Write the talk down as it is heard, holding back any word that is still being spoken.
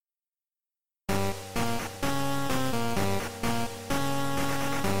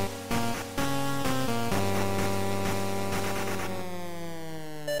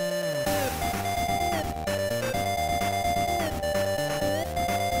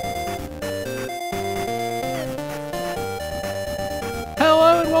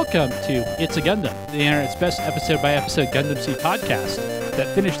welcome to It's a Gundam, the internet's best episode-by-episode Gundam Seed podcast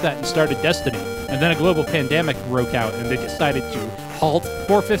that finished that and started Destiny. And then a global pandemic broke out, and they decided to halt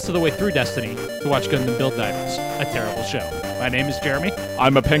 4/5 of the way through Destiny to watch Gundam Build Divers, a terrible show. My name is Jeremy.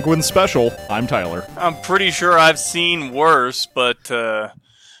 I'm a Penguin Special. I'm Tyler. I'm pretty sure I've seen worse, but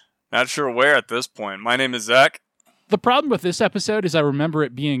not sure where at this point. My name is Zach. The problem with this episode is I remember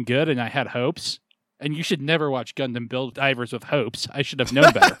it being good, and I had hopes. And you should never watch Gundam Build Divers with hopes. I should have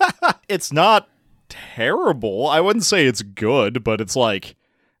known better. It's not terrible. I wouldn't say it's good, but it's like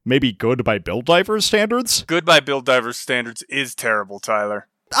maybe good by Build Divers standards. Good by Build Divers standards is terrible, Tyler.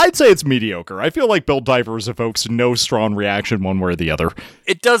 I'd say it's mediocre. I feel like Build Divers evokes no strong reaction one way or the other.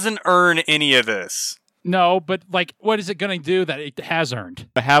 It doesn't earn any of this. No, but like, what is it going to do that it has earned?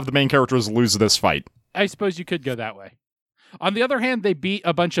 Have the main characters lose this fight. I suppose you could go that way. On the other hand, they beat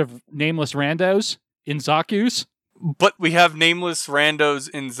a bunch of nameless randos in Zaku's. But we have nameless randos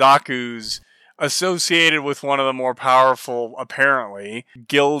in Zaku's associated with one of the more powerful, apparently,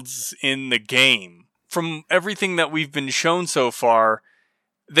 guilds in the game. From everything that we've been shown so far,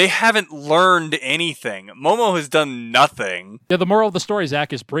 they haven't learned anything. Momo has done nothing. Yeah, the moral of the story,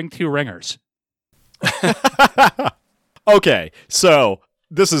 Zach, is bring 2 ringers. Okay, so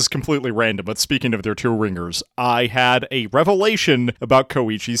this is completely random, but speaking of their 2 ringers, I had a revelation about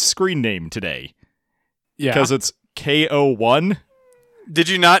Koichi's screen name today. Yeah. Because it's KO1. Did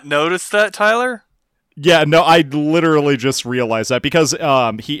you not notice that, Tyler? Yeah, no, I literally just realized that because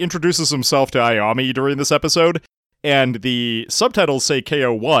he introduces himself to Ayami during this episode, and the subtitles say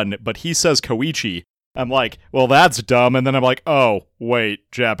KO1, but he says Koichi. I'm like, well, that's dumb, and then I'm like, oh,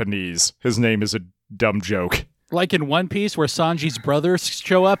 wait, Japanese. His name is a dumb joke. Like in One Piece, where Sanji's brothers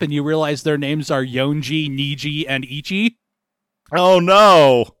show up and you realize their names are Yonji, Niji, and Ichi. Oh,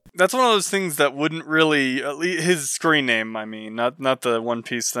 no. That's one of those things that wouldn't really, at least his screen name, I mean, not the One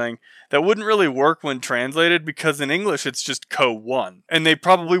Piece thing, that wouldn't really work when translated because in English it's just Ko-1. And they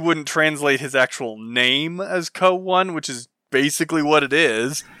probably wouldn't translate his actual name as Ko-1, which is basically what it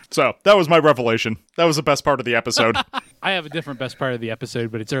is. So, that was my revelation. That was the best part of the episode. I have a different best part of the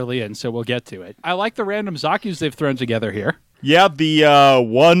episode, but it's early in, so we'll get to it. I like the random Zaku's they've thrown together here. Yeah, the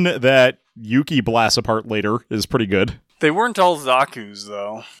one that Yuki blasts apart later is pretty good. They weren't all Zaku's,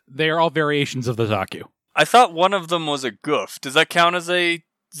 though. They are all variations of the Zaku. I thought one of them was a goof. Does that count as a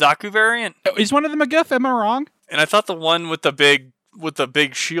Zaku variant? Is one of them a goof? Am I wrong? And I thought the one with the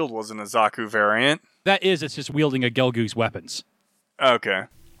big shield wasn't a Zaku variant. That is, it's just wielding a Gelgoog's weapons. Okay.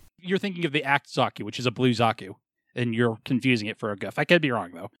 You're thinking of the Act Zaku, which is a blue Zaku, and you're confusing it for a goof. I could be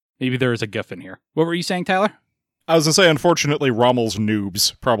wrong, though. Maybe there is a goof in here. What were you saying, Tyler? I was going to say, unfortunately, Rommel's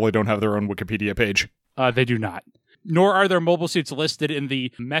noobs probably don't have their own Wikipedia page. They do not. Nor are their mobile suits listed in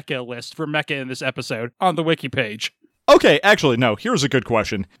the mecha list for mecha in this episode on the wiki page. Okay, actually, no, here's a good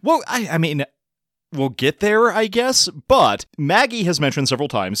question. Well, I mean, we'll get there, I guess, but Maggie has mentioned several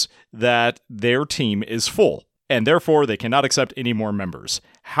times that their team is full, and therefore they cannot accept any more members.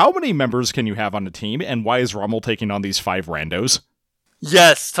 How many members can you have on a team, and why is Rommel taking on these 5 randos?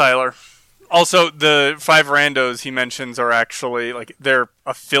 Yes, Tyler. Also, the 5 randos he mentions are actually, like, they're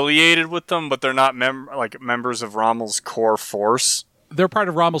affiliated with them, but they're not members of Rommel's core force. They're part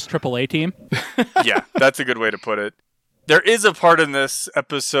of Rommel's AAA team. Yeah, that's a good way to put it. There is a part in this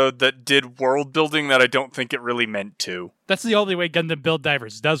episode that did world building that I don't think it really meant to. That's the only way Gundam Build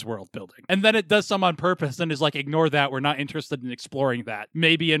Divers does world building. And then it does some on purpose and is like, ignore that, we're not interested in exploring that.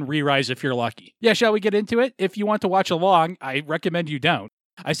 Maybe in Re-Rise if you're lucky. Yeah, shall we get into it? If you want to watch along, I recommend you don't.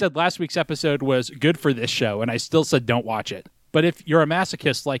 I said last week's episode was good for this show, and I still said don't watch it. But if you're a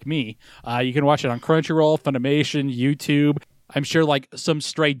masochist like me, you can watch it on Crunchyroll, Funimation, YouTube. I'm sure like some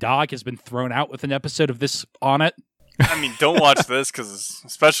stray dog has been thrown out with an episode of this on it. I mean, don't watch this, because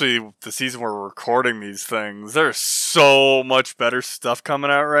especially the season we're recording these things, there's so much better stuff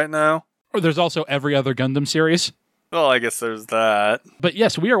coming out right now. Or there's also every other Gundam series. Well, I guess there's that. But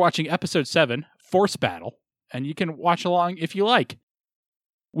yes, we are watching episode 7, Force Battle, and you can watch along if you like.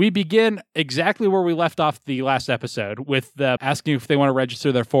 We begin exactly where we left off the last episode, with them asking if they want to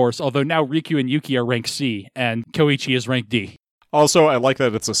register their force, although now Riku and Yuki are rank C, and Koichi is rank D. Also, I like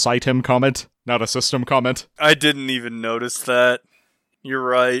that it's a cite-him comment, not a system comment. I didn't even notice that. You're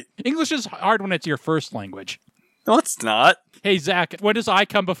right. English is hard when it's your first language. No, it's not. Hey, Zach, when does I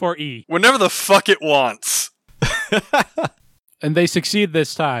come before E? Whenever the fuck it wants. And they succeed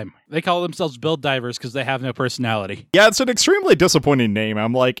this time. They call themselves Build Divers because they have no personality. Yeah, it's an extremely disappointing name.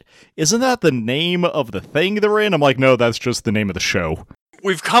 I'm like, isn't that the name of the thing they're in? I'm like, no, that's just the name of the show.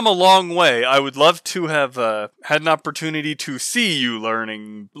 We've come a long way. I would love to have had an opportunity to see you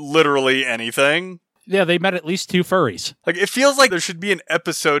learning literally anything. Yeah, they met at least 2 furries. Like, it feels like there should be an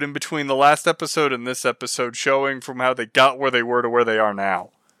episode in between the last episode and this episode showing from how they got where they were to where they are now.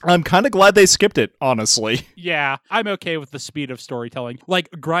 I'm kind of glad they skipped it, honestly. Yeah, I'm okay with the speed of storytelling. Like,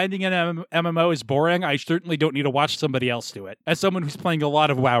 grinding an MMO is boring. I certainly don't need to watch somebody else do it. As someone who's playing a lot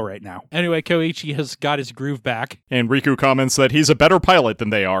of WoW right now. Anyway, Koichi has got his groove back. And Riku comments that he's a better pilot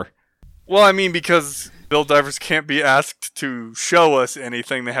than they are. Well, I mean, because Build Divers can't be asked to show us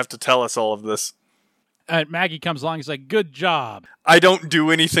anything, they have to tell us all of this. And Maggie comes along and is like, good job. I don't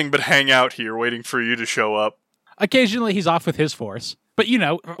do anything but hang out here waiting for you to show up. Occasionally, he's off with his force. But, you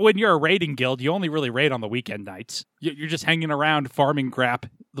know, when you're a raiding guild, you only really raid on the weekend nights. You're just hanging around farming crap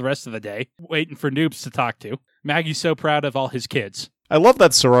the rest of the day, waiting for noobs to talk to. Maggie's so proud of all his kids. I love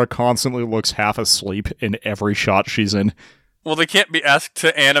that Sora constantly looks half asleep in every shot she's in. Well, they can't be asked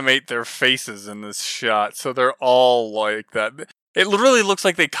to animate their faces in this shot, so they're all like that. It literally looks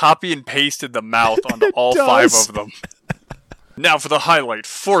like they copy and pasted the mouth onto all does. 5 of them. Now for the highlight,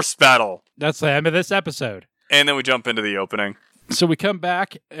 Force Battle. That's the end of this episode. And then we jump into the opening. So we come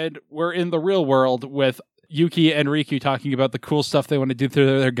back, and we're in the real world with Yuki and Riku talking about the cool stuff they want to do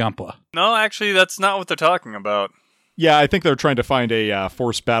through their Gunpla. No, actually, that's not what they're talking about. Yeah, I think they're trying to find a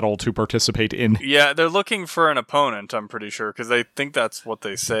force battle to participate in. Yeah, they're looking for an opponent, I'm pretty sure, because I think that's what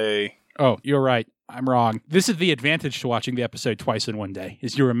they say. Oh, you're right. I'm wrong. This is the advantage to watching the episode twice in one day,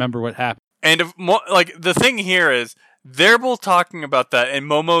 is you remember what happened. And the thing here is, they're both talking about that, and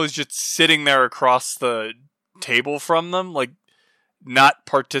Momo is just sitting there across the table from them, like, not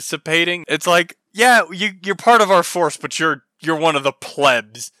participating. It's like, yeah, you're part of our force, but you're one of the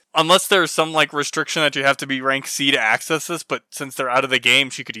plebs. Unless there's some, like, restriction that you have to be rank C to access this, but since they're out of the game,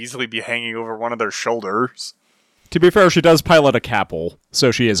 she could easily be hanging over one of their shoulders. To be fair, she does pilot a capel,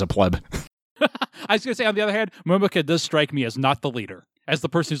 so she is a pleb. I was going to say, on the other hand, Momoka does strike me as not the leader. As the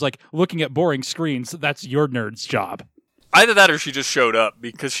person who's, like, looking at boring screens, that's your nerd's job. Either that or she just showed up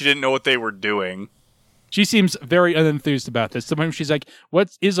because she didn't know what they were doing. She seems very unenthused about this. Sometimes she's like,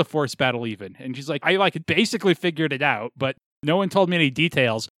 what is a force battle even? And she's like, I basically figured it out, but no one told me any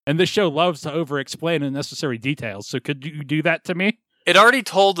details. And this show loves to over-explain unnecessary details. So could you do that to me? It already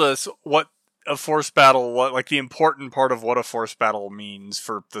told us what a force battle, the important part of what a force battle means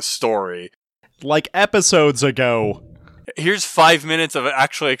for the story. Like episodes ago. Here's 5 minutes of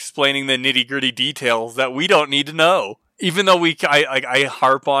actually explaining the nitty-gritty details that we don't need to know. Even though I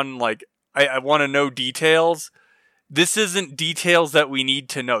harp on, I want to know details. This isn't details that we need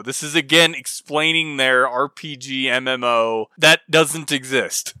to know. This is, again, explaining their RPG MMO that doesn't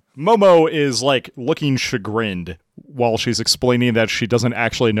exist. Momo is, looking chagrined while she's explaining that she doesn't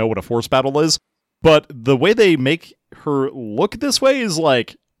actually know what a force battle is. But the way they make her look this way is,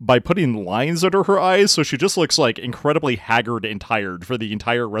 by putting lines under her eyes, so she just looks, incredibly haggard and tired for the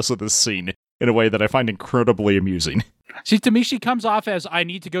entire rest of this scene in a way that I find incredibly amusing. See, to me, she comes off as, I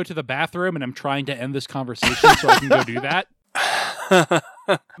need to go to the bathroom and I'm trying to end this conversation so I can go do that.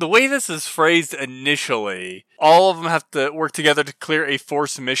 The way this is phrased initially, all of them have to work together to clear a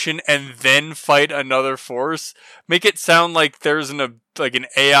force mission and then fight another force, make it sound like there's an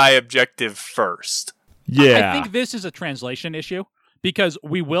AI objective first. Yeah. I think this is a translation issue because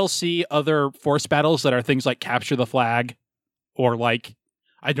we will see other force battles that are things like capture the flag or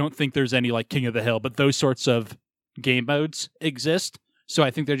I don't think there's any King of the Hill, but those sorts of game modes exist. So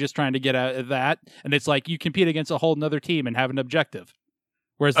I think they're just trying to get out of that. And it's you compete against a whole nother team and have an objective.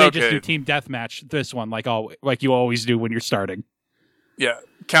 Whereas they just do team deathmatch this one like you always do when you're starting. Yeah,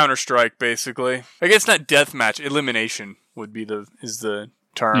 Counter-Strike, basically. I guess not deathmatch, elimination would be is the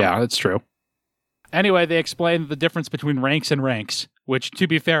term. Yeah, that's true. Anyway, they explain the difference between ranks and ranks, which, to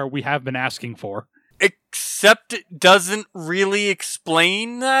be fair, we have been asking for. Except it doesn't really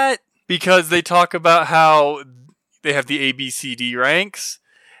explain that, because they talk about how they have the ABCD ranks,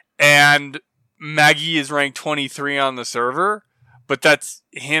 and Maggie is ranked 23 on the server, but that's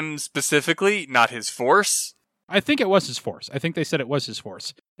him specifically, not his force. I think it was his force. I think they said it was his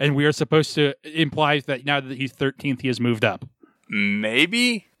force. And we are supposed to imply that now that he's 13th, he has moved up.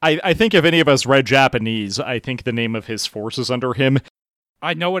 Maybe? I think if any of us read Japanese, I think the name of his force is under him.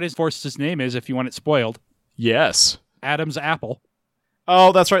 I know what his force's name is if you want it spoiled. Yes. Adam's Apple.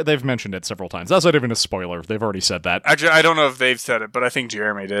 Oh, that's right. They've mentioned it several times. That's not even a spoiler. They've already said that. Actually, I don't know if they've said it, but I think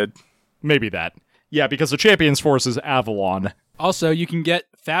Jeremy did. Maybe that. Yeah, because the champion's force is Avalon. Also, you can get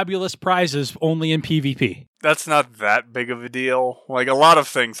fabulous prizes only in PvP. That's not that big of a deal. A lot of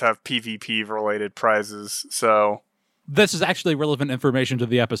things have PvP-related prizes, so... This is actually relevant information to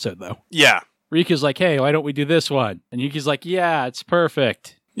the episode, though. Yeah. Riku's like, hey, why don't we do this one? And Yuki's like, yeah, it's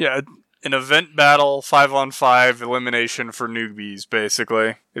perfect. Yeah, an event battle, 5-on-5 elimination for newbies,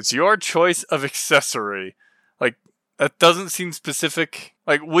 basically. It's your choice of accessory. Like, that doesn't seem specific.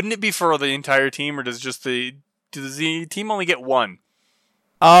 Like, wouldn't it be for the entire team, or does the team only get one?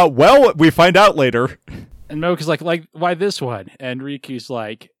 Well, we find out later. And Momoka's like, why this one? And Riku's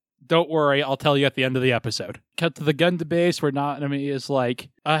like, don't worry, I'll tell you at the end of the episode. Cut to the Gundam base where Nanami is like,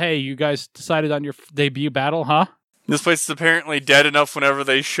 hey, you guys decided on your debut battle, huh? This place is apparently dead enough whenever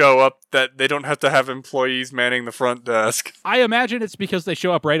they show up that they don't have to have employees manning the front desk. I imagine it's because they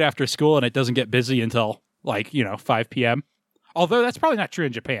show up right after school and it doesn't get busy until, 5 p.m. Although that's probably not true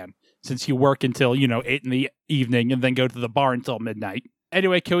in Japan, since you work until, 8 in the evening and then go to the bar until midnight.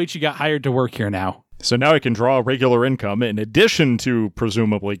 Anyway, Koichi got hired to work here now. So now he can draw a regular income in addition to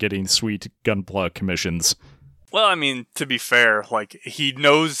presumably getting sweet Gunpla commissions. Well, I mean, to be fair, he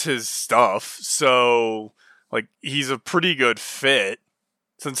knows his stuff, so, he's a pretty good fit,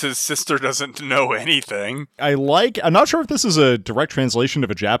 since his sister doesn't know anything. I'm not sure if this is a direct translation of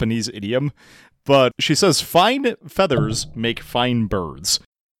a Japanese idiom, but she says, fine feathers make fine birds,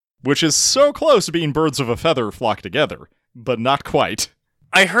 which is so close to being birds of a feather flock together, but not quite.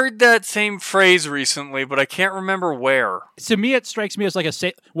 I heard that same phrase recently, but I can't remember where. To me, it strikes me as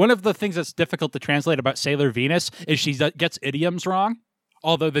one of the things that's difficult to translate about Sailor Venus is she gets idioms wrong,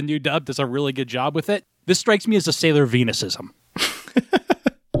 although the new dub does a really good job with it. This strikes me as a Sailor Venusism.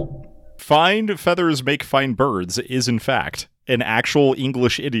 Fine feathers make fine birds is, in fact, an actual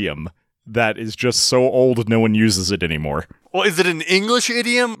English idiom that is just so old no one uses it anymore. Well, is it an English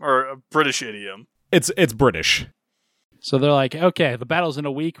idiom or a British idiom? It's British. So they're like, okay, the battle's in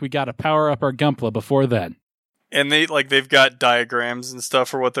a week. We got to power up our Gunpla before then. And they've got diagrams and stuff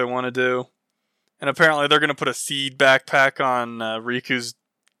for what they want to do. And apparently they're going to put a seed backpack on Riku's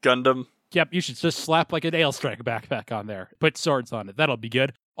Gundam. Yep, you should just slap like an Ailstrike backpack on there. Put swords on it. That'll be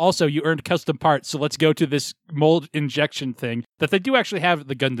good. Also, you earned custom parts, so let's go to this mold injection thing that they do actually have at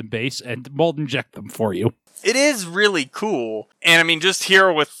the Gundam base and mold inject them for you. It is really cool. And I mean, just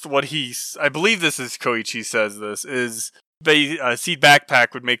here with what I believe this is Koichi says this, is seed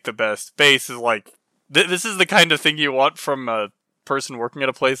backpack would make the best base. Is this is the kind of thing you want from a person working at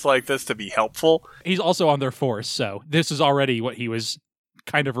a place like this to be helpful. He's also on their force, so this is already what he was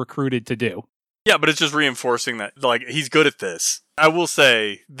kind of recruited to do. Yeah, but it's just reinforcing that, he's good at this. I will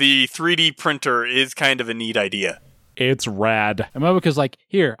say, the 3D printer is kind of a neat idea. It's rad. And Momoka's like,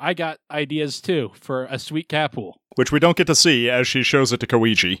 here, I got ideas too for a sweet Capul. Which we don't get to see as she shows it to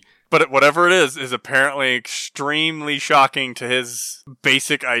Koichi. But whatever it is apparently extremely shocking to his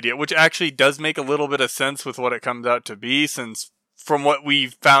basic idea, which actually does make a little bit of sense with what it comes out to be, since from what we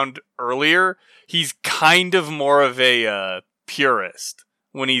found earlier, he's kind of more of a purist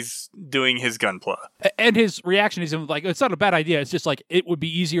when he's doing his Gunpla. And his reaction is like, it's not a bad idea. It's just it would be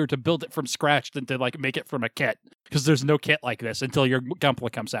easier to build it from scratch than to make it from a kit. Because there's no kit like this until your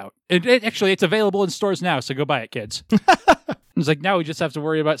Gunpla comes out. Actually, it's available in stores now, so go buy it, kids. It's now we just have to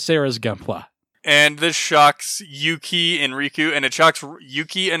worry about Sarah's Gunpla. And this shocks Yuki and Riku, and it shocks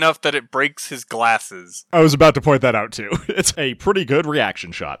Yuki enough that it breaks his glasses. I was about to point that out, too. It's a pretty good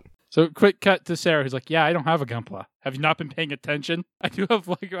reaction shot. So quick cut to Sarah, who's like, yeah, I don't have a Gunpla. Have you not been paying attention? I do have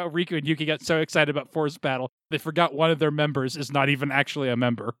Riku and Yuki got so excited about Force Battle, they forgot one of their members is not even actually a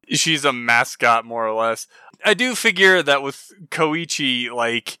member. She's a mascot, more or less. I do figure that with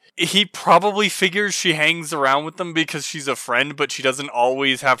Koichi, he probably figures she hangs around with them because she's a friend, but she doesn't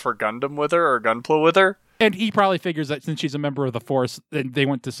always have her Gundam with her or Gunpla with her. And he probably figures that since she's a member of the Force, and they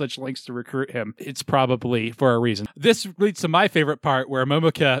went to such lengths to recruit him, it's probably for a reason. This leads to my favorite part where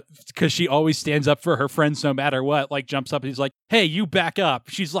Momoka, because she always stands up for her friends no matter what, jumps up and he's like, hey, you back up.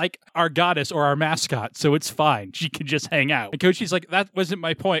 She's like our goddess or our mascot, so it's fine. She can just hang out. And Koichi's like, that wasn't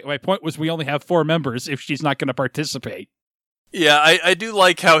my point. My point was we only have 4 members if she's not going to participate. Yeah, I do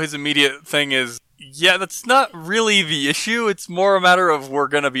like how his immediate thing is, yeah, that's not really the issue. It's more a matter of we're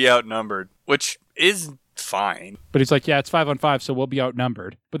going to be outnumbered, which is fine. But he's like, yeah, it's 5-on-5, so we'll be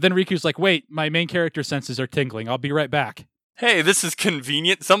outnumbered. But then Riku's like, wait, my main character senses are tingling. I'll be right back. Hey, this is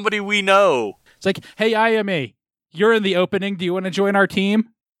convenient. Somebody we know. It's like, hey, Ayame, you're in the opening. Do you want to join our team?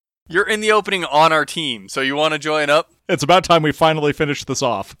 You're in the opening on our team, so you want to join up? It's about time we finally finish this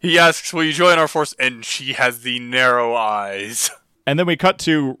off. He asks, will you join our force? And she has the narrow eyes. And then we cut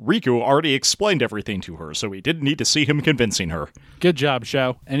to Riku already explained everything to her, so we didn't need to see him convincing her. Good job,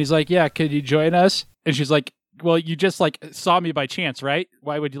 Sho. And he's like, yeah, could you join us? And she's like, well, you just saw me by chance, right?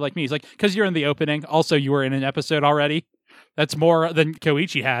 Why would you like me? He's like, because you're in the opening. Also, you were in an episode already. That's more than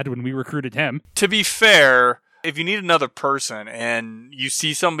Koichi had when we recruited him. To be fair, if you need another person and you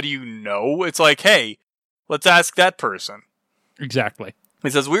see somebody you know, it's like, hey, let's ask that person. Exactly. He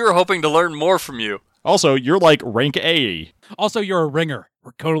says, we were hoping to learn more from you. Also, you're like rank A. Also, you're a ringer.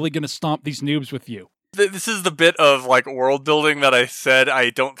 We're totally going to stomp these noobs with you. This is the bit of like world building that I said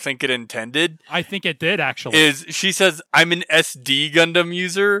I don't think it intended. I think it did, actually. Is she says, I'm an SD Gundam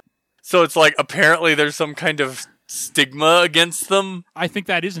user. So it's like apparently there's some kind of stigma against them. I think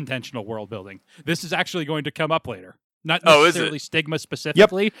that is intentional world building. This is actually going to come up later. Not Oh, is necessarily it? stigma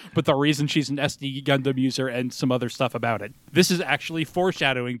specifically, but the reason she's an SD Gundam user and some other stuff about it. This is actually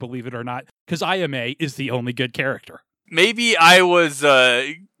foreshadowing, believe it or not, because IMA is the only good character. Maybe I was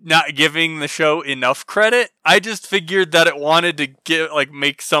not giving the show enough credit. I just figured that it wanted to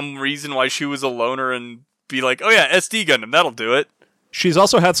make some reason why she was a loner and be like, oh yeah, SD Gundam, that'll do it. She's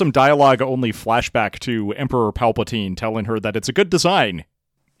also had some dialogue-only flashback to Emperor Palpatine telling her that it's a good design.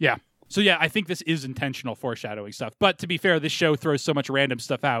 Yeah. So yeah, I think this is intentional foreshadowing stuff. But to be fair, this show throws so much random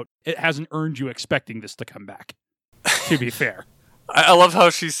stuff out, it hasn't earned you expecting this to come back. To be fair. I love how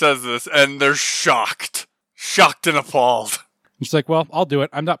she says this, and they're shocked. Shocked and appalled. She's like, well, I'll do it.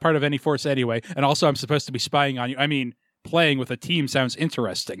 I'm not part of any force anyway. And also, I'm supposed to be spying on you. I mean, playing with a team sounds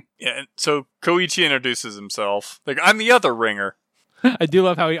interesting. Yeah, and so Koichi introduces himself. Like, I'm the other ringer. I do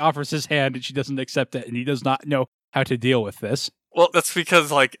love how he offers his hand and she doesn't accept it, and he does not know how to deal with this. Well, that's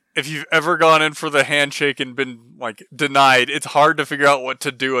because, like, if you've ever gone in for the handshake and been, like, denied, it's hard to figure out what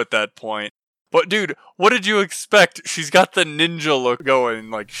to do at that point. But, dude, what did you expect? She's got the ninja look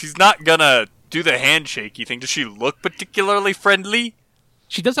going. Like, she's not gonna do the handshakey thing. Does she look particularly friendly?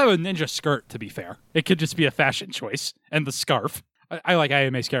 She does have a ninja skirt, to be fair. It could just be a fashion choice. And the scarf. I like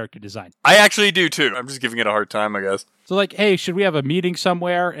IMA's character design. I actually do, too. I'm just giving it a hard time, I guess. So, like, hey, should we have a meeting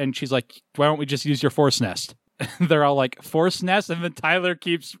somewhere? And she's like, why don't we just use your force nest? They're all like, force nest? And then Tyler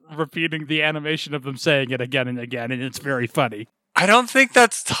keeps repeating the animation of them saying it again and again, and it's very funny. I don't think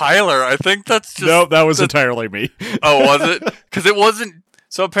that's Tyler. I think that's just... No, that was entirely me. Oh, was it? Because it wasn't...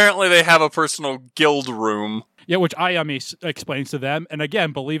 So apparently they have a personal guild room. Yeah, which Ayami explains to them. And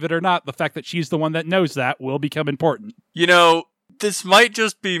again, believe it or not, the fact that she's the one that knows that will become important. You know, this might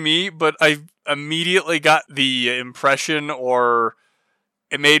just be me, but I immediately got the impression, or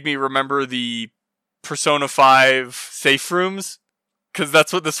it made me remember the Persona 5 safe rooms, because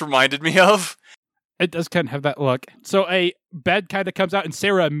that's what this reminded me of. It does kind of have that look. So a bed kind of comes out, and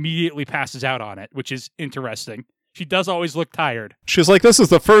Sarah immediately passes out on it, which is interesting. She does always look tired. She's like, this is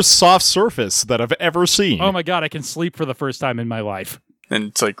the first soft surface that I've ever seen. Oh my god, I can sleep for the first time in my life. And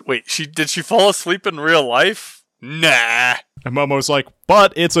it's like, wait, did she fall asleep in real life? Nah. And Momo's like,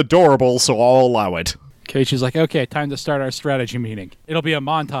 but it's adorable, so I'll allow it. Okay, she's like, okay, time to start our strategy meeting. It'll be a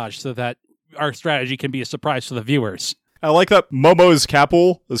montage so that our strategy can be a surprise for the viewers. I like that Momo's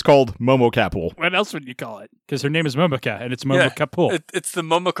Capul is called Momo Capul. What else would you call it? Because her name is Momoka, and it's Momoka Pool. It's the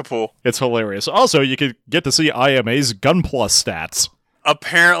Momoka Pool. It's hilarious. Also, you could get to see IMA's Gun Plus stats.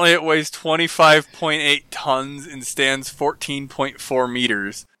 Apparently it weighs 25.8 tons and stands 14.4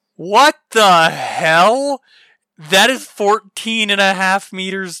 meters. What the hell? That is 14.5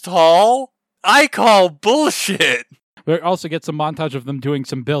 meters tall? I call bullshit. We also get some montage of them doing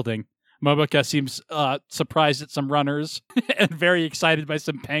some building. Momoka seems surprised at some runners and very excited by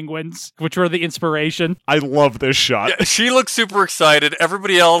some penguins, which were the inspiration. I love this shot. Yeah, she looks super excited.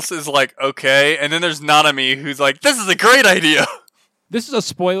 Everybody else is like, okay. And then there's Nanami who's like, this is a great idea. This is a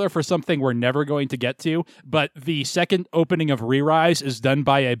spoiler for something we're never going to get to, but the second opening of Re-Rise is done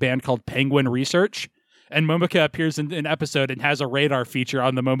by a band called Penguin Research. And Momoka appears in an episode and has a radar feature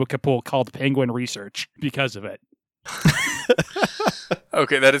on the Momoka Pool called Penguin Research because of it.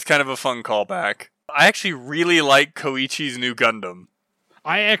 Okay, that is kind of a fun callback. I actually really like Koichi's new Gundam.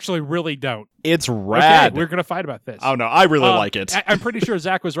 I actually really don't. It's rad. Okay, we're going to fight about this. Oh no, I really like it. I'm pretty sure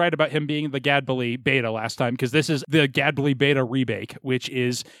Zach was right about him being the Gadbly beta last time, because this is the Gadbly beta remake, which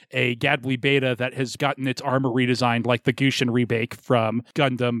is a Gadbly beta that has gotten its armor redesigned like the Gushin remake from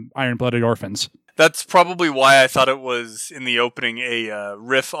Gundam Iron-Blooded Orphans. That's probably why I thought it was in the opening a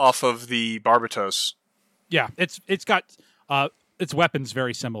riff off of the Barbatos. Yeah, it's got its weapons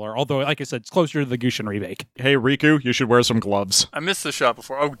very similar, although, like I said, it's closer to the Gushin remake. Hey Riku, you should wear some gloves. I missed the shot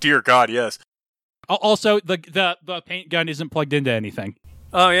before. Oh dear God, yes. Also, the paint gun isn't plugged into anything.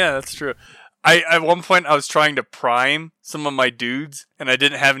 Oh yeah, that's true. At one point I was trying to prime some of my dudes, and I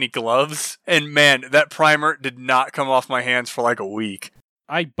didn't have any gloves. And man, that primer did not come off my hands for like a week.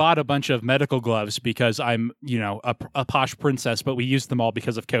 I bought a bunch of medical gloves because I'm, a posh princess, but we used them all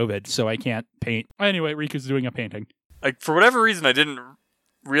because of COVID, so I can't paint. Anyway, Riku's doing a painting. Like, for whatever reason, I didn't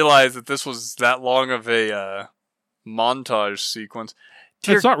realize that this was that long of a montage sequence.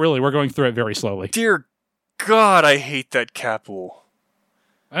 It's not really. We're going through it very slowly. Dear God, I hate that Capul.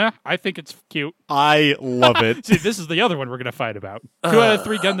 I think it's cute. I love it. See, this is the other one we're going to fight about. 2 out of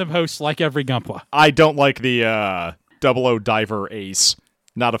 3 Gundam hosts like every Gunpla. I don't like the 00 Diver Ace.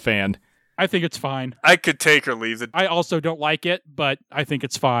 Not a fan. I think it's fine. I could take or leave it. I also don't like it, but I think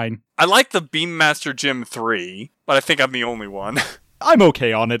it's fine. I like the Beam Master Gym 3, but I think I'm the only one. I'm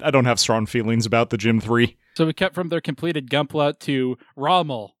okay on it. I don't have strong feelings about the Gym 3. So we cut from their completed Gunpla to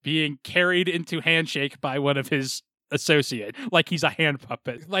Rommel being carried into Handshake by one of his associate, like he's a hand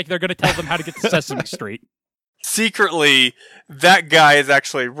puppet. Like they're going to tell them how to get to Sesame Street. Secretly, that guy is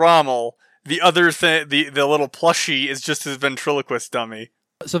actually Rommel. The other thing, the little plushie, is just his ventriloquist dummy.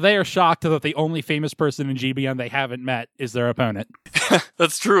 So they are shocked that the only famous person in GBN they haven't met is their opponent.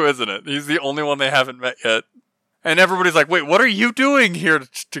 That's true, isn't it? He's the only one they haven't met yet. And everybody's like, wait, what are you doing here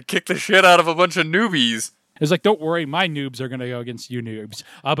to kick the shit out of a bunch of newbies? It's like, don't worry, my noobs are going to go against you noobs.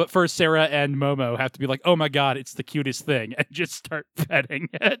 But first, Sarah and Momo have to be like, oh my god, it's the cutest thing, and just start petting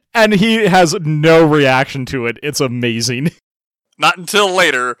it. And he has no reaction to it. It's amazing. Not until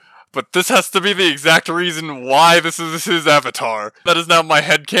later, but this has to be the exact reason why this is his avatar. That is now my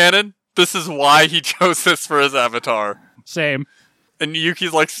headcanon. This is why he chose this for his avatar. Same. And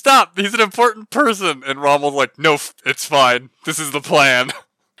Yuki's like, stop, he's an important person. And Rommel's like, no, it's fine. This is the plan.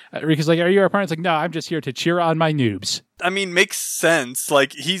 Rika's like, are you our partner? It's like, no, I'm just here to cheer on my noobs. I mean, makes sense.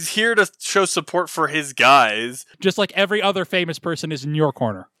 Like, he's here to show support for his guys. Just like every other famous person is in your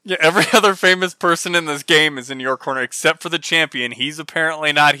corner. Yeah, every other famous person in this game is in your corner except for the champion. He's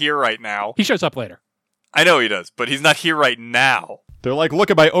apparently not here right now. He shows up later. I know he does, but he's not here right now. They're like,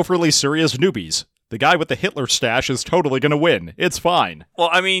 look at my overly serious newbies. The guy with the Hitler stash is totally going to win. It's fine. Well,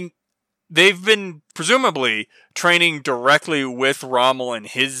 I mean, they've been presumably training directly with Rommel and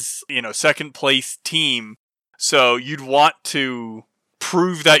his, second place team. So you'd want to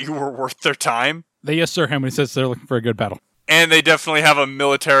prove that you were worth their time. They yes sir him when he says they're looking for a good battle. And they definitely have a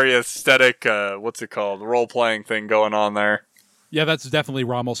military aesthetic, role-playing thing going on there. Yeah, that's definitely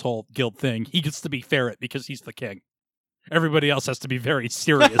Rommel's whole guild thing. He gets to be ferret because he's the king. Everybody else has to be very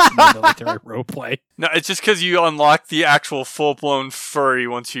serious in the military roleplay. No, it's just because you unlock the actual full-blown furry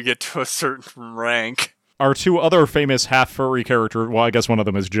once you get to a certain rank. Our 2 other famous half-furry characters, well, I guess one of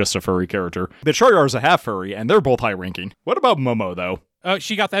them is just a furry character. The Choyar is a half-furry, and they're both high-ranking. What about Momo, though? Oh,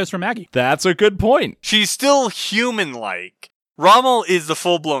 she got those from Maggie. That's a good point. She's still human-like. Rommel is the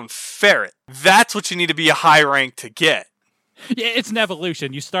full-blown ferret. That's what you need to be a high rank to get. Yeah, it's an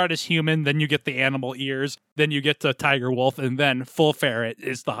evolution. You start as human, then you get the animal ears, then you get to tiger wolf, and then full ferret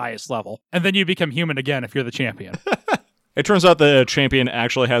is the highest level. And then you become human again if you're the champion. It turns out the champion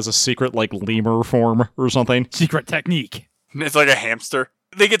actually has a secret, lemur form or something. Secret technique. It's like a hamster.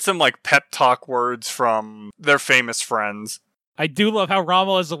 They get some, pep talk words from their famous friends. I do love how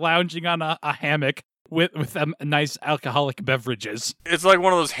Rommel is lounging on a hammock with nice alcoholic beverages. It's like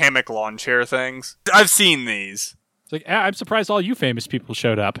one of those hammock lawn chair things. I've seen these. It's like, I'm surprised all you famous people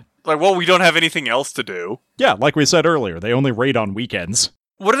showed up. Like, well, we don't have anything else to do. Yeah, like we said earlier, they only raid on weekends.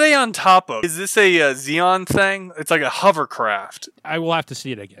 What are they on top of? Is this a Xeon thing? It's like a hovercraft. I will have to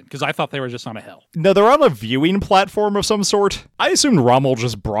see it again, because I thought they were just on a hill. No, they're on a viewing platform of some sort. I assumed Rommel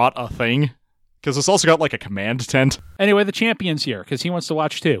just brought a thing, because it's also got a command tent. Anyway, the champion's here, because he wants to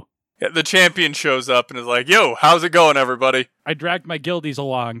watch too. Yeah, the champion shows up and is like, yo, how's it going, everybody? I dragged my guildies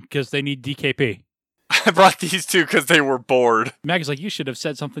along, because they need DKP. I brought these 2 because they were bored. Maggie's like, you should have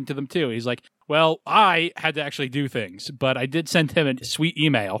said something to them too. He's like, well, I had to actually do things, but I did send him a sweet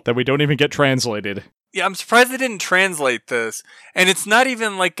email. That we don't even get translated. Yeah, I'm surprised they didn't translate this. And it's not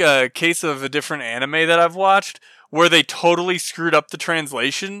even like a case of a different anime that I've watched where they totally screwed up the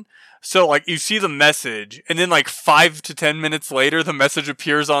translation. So, you see the message, and then 5 to 10 minutes later, the message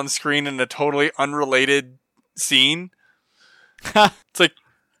appears on screen in a totally unrelated scene. It's like,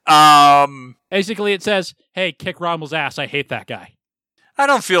 Basically, it says, hey, kick Rommel's ass. I hate that guy. I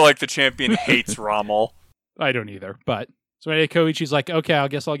don't feel like the champion hates Rommel. I don't either, but... So anyway, Koichi's like, okay, I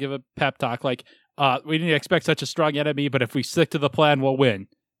guess I'll give a pep talk. We didn't expect such a strong enemy, but if we stick to the plan, we'll win.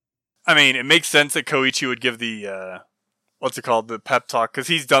 I mean, it makes sense that Koichi would give the, the pep talk, because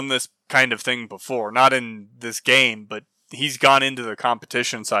he's done this kind of thing before. Not in this game, but he's gone into the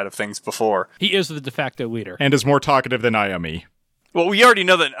competition side of things before. He is the de facto leader. And is more talkative than Ayami. Well, we already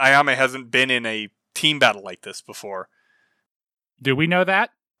know that Ayame hasn't been in a team battle like this before. Do we know that?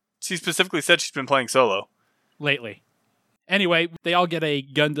 She specifically said she's been playing solo. Lately. Anyway, they all get a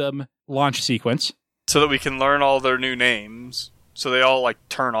Gundam launch sequence. So that we can learn all their new names. So they all,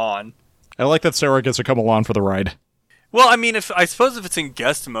 turn on. I like that Sarah gets to come along for the ride. Well, I mean, I suppose if it's in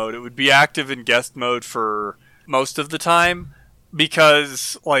guest mode, it would be active in guest mode for most of the time.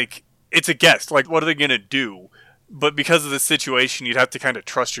 Because, it's a guest. What are they going to do? But because of the situation, you'd have to kind of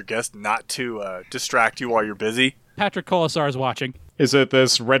trust your guest not to distract you while you're busy. Patrick Kolasar is watching. Is it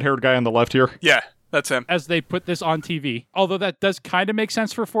this red-haired guy on the left here? Yeah, that's him. As they put this on TV. Although that does kind of make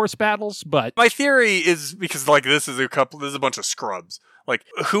sense for forced battles, but... My theory is, because like this is a bunch of scrubs. Like,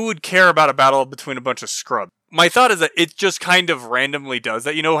 who would care about a battle between a bunch of scrubs? My thought is that it just kind of randomly does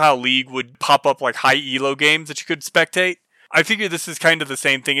that. You know how League would pop up like high elo games that you could spectate? I figure this is kind of the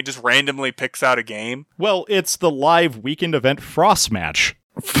same thing. It just randomly picks out a game. Well, it's the live weekend event Frost match.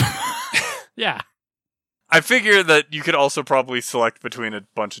 Yeah. I figure that you could also probably select between a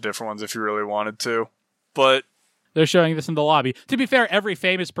bunch of different ones if you really wanted to. But They're showing this in the lobby. To be fair, every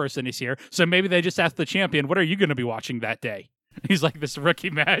famous person is here, so maybe they just asked the champion, what are you going to be watching that day? He's like, this rookie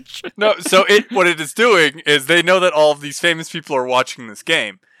match. no, so what it is doing is they know that all of these famous people are watching this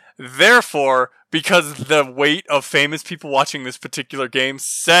game. Therefore, because the weight of famous people watching this particular game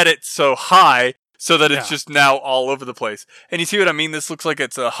set it so high so that it's just now all over the place. And you see what I mean? This looks like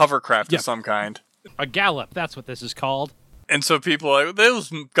it's a hovercraft of some kind. A gallop, that's what this is called. And so people are like, those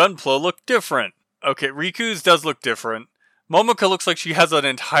Gunpla look different. Okay, Riku's does look different. Momoka looks like she has an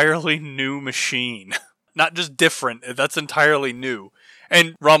entirely new machine. Not just different, that's entirely new.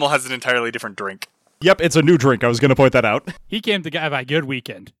 And Rommel has an entirely different drink. Yep, it's a new drink. I was going to point that out. He came to have a good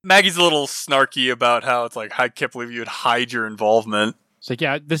weekend. Maggie's a little snarky about how it's like, I can't believe you would hide your involvement. It's like,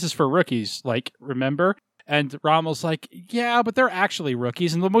 yeah, this is for rookies, like, remember? And Rommel's like, yeah, but they're actually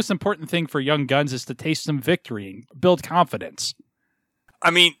rookies, and the most important thing for young guns is to taste some victory and build confidence.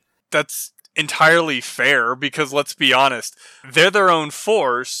 I mean, that's entirely fair, because let's be honest, they're their own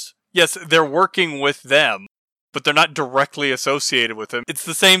force. Yes, they're working with them, but they're not directly associated with them. It's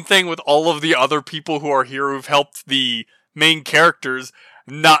the same thing with all of the other people who are here who've helped the main characters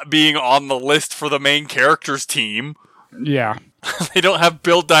not being on the list for the main characters team. Yeah. They don't have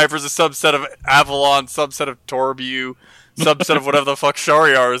Build Divers, a subset of Avalon, subset of Torbu, subset of whatever the fuck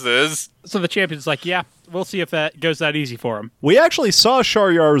Shariar's is. So the champion's like, yeah, we'll see if that goes that easy for him. We actually saw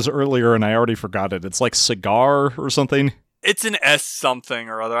Shariar's earlier, and I already forgot it. It's like Cigar or something. It's an S something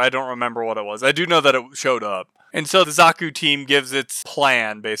or other. I don't remember what it was. I do know that it showed up. And so the Zaku team gives its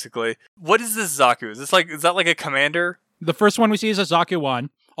plan, basically. What is this Zaku? Is that like a commander? The first one we see is a Zaku 1,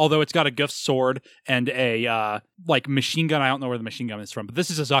 although it's got a Guf sword and a machine gun. I don't know where the machine gun is from, but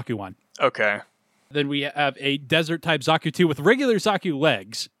this is a Zaku 1. Okay. Then we have a desert type Zaku 2 with regular Zaku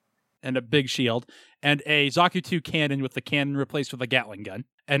legs and a big shield, and a Zaku 2 cannon with the cannon replaced with a Gatling gun,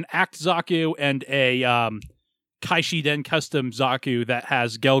 an Act Zaku, and a Kaishi Den custom Zaku that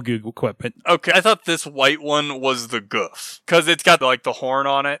has Gelgoog equipment. Okay, I thought this white one was the Guf, because it's got like the horn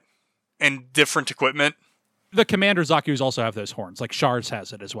on it and different equipment. The Commander Zakus also have those horns, like Shars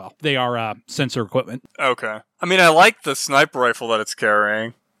has it as well. They are sensor equipment. Okay. I mean, I like the sniper rifle that it's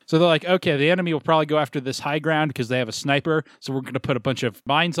carrying. So they're like, okay, the enemy will probably go after this high ground because they have a sniper, so we're going to put a bunch of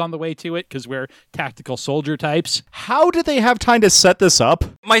mines on the way to it because we're tactical soldier types. How did they have time to set this up?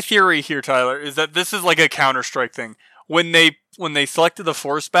 My theory here, Tyler, is that this is like a Counter-Strike thing. When they selected the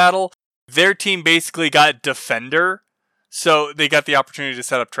force battle, their team basically got Defender, so they got the opportunity to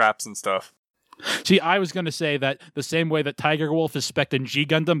set up traps and stuff. See, I was going to say that the same way that Tiger Wolf is spec'd in G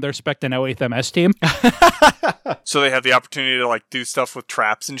Gundam, they're spec'd in 08th MS team. So they have the opportunity to like do stuff with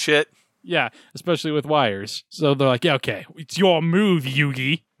traps and shit. Yeah, especially with wires. So they're like, yeah, okay, it's your move,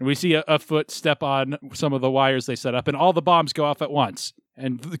 Yugi. And we see a foot step on some of the wires they set up, and all the bombs go off at once.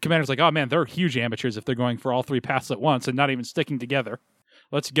 And the commander's like, oh man, they're huge amateurs if they're going for all three paths at once and not even sticking together.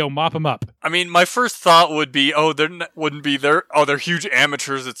 Let's go mop them up. I mean, my first thought would be, they're huge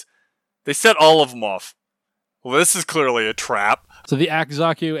amateurs. They set all of them off. Well, this is clearly a trap. So the Act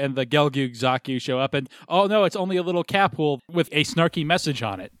Zaku and the Gelgoog Zaku show up, and oh no, it's only a little capsule with a snarky message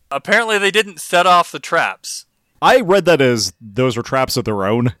on it. Apparently they didn't set off the traps. I read that as those are traps of their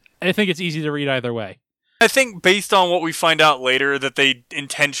own. I think it's easy to read either way. I think based on what we find out later that they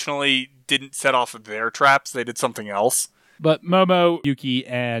intentionally didn't set off their traps, they did something else. But Momo, Yuki,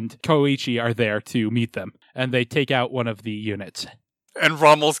 and Koichi are there to meet them, and they take out one of the units. And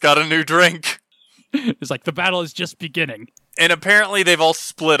Rommel's got a new drink. It's like the battle is just beginning. And apparently they've all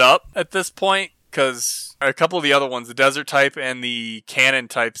split up at this point, because a couple of the other ones, the desert type and the cannon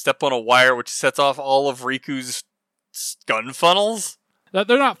type, step on a wire which sets off all of Riku's gun funnels.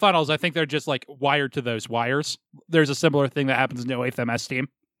 They're not funnels. I think they're just like wired to those wires. There's a similar thing that happens in the 08th MS team.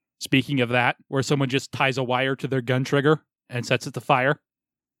 Speaking of that, where someone just ties a wire to their gun trigger and sets it to fire.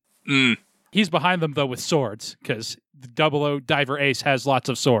 He's behind them, though, with swords, because the 00 Diver Ace has lots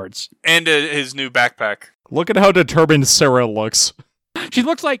of swords. And his new backpack. Look at how determined Sarah looks. She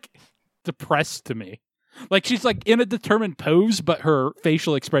looks like depressed to me. Like, she's like in a determined pose, but her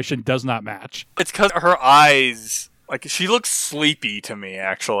facial expression does not match. It's because her eyes, like, she looks sleepy to me,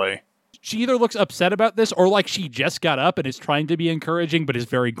 actually. She either looks upset about this or like she just got up and is trying to be encouraging, but is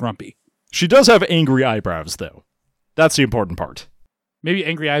very grumpy. She does have angry eyebrows, though. That's the important part. Maybe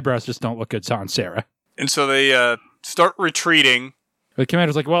angry eyebrows just don't look good on Sarah. And so they start retreating. The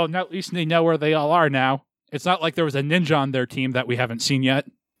commander's like, well, at least they know where they all are now. It's not like there was a ninja on their team that we haven't seen yet.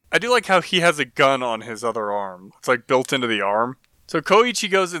 I do like how he has a gun on his other arm. It's like built into the arm. So Koichi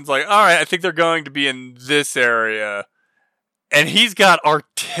goes and's like, all right, I think they're going to be in this area. And he's got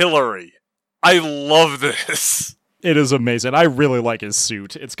artillery. I love this. It is amazing. I really like his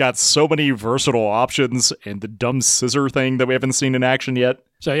suit. It's got so many versatile options and the dumb scissor thing that we haven't seen in action yet.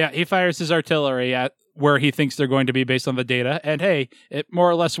 So yeah, he fires his artillery at where he thinks they're going to be based on the data. And hey, it more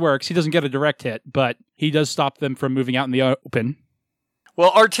or less works. He doesn't get a direct hit, but he does stop them from moving out in the open.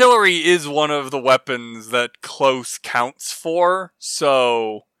 Well, artillery is one of the weapons that close counts for,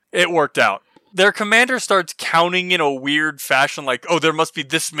 so it worked out. Their commander starts counting in a weird fashion, like, oh, there must be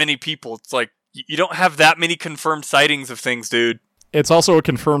this many people. It's like, you don't have that many confirmed sightings of things, dude. It's also a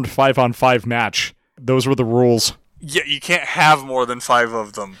confirmed 5-on-5 match. Those were the rules. Yeah, you can't have more than 5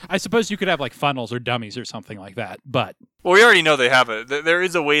 of them. I suppose you could have like funnels or dummies or something like that, but... Well, we already know they have it. There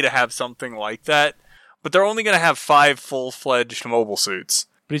is a way to have something like that, but they're only going to have 5 full-fledged mobile suits.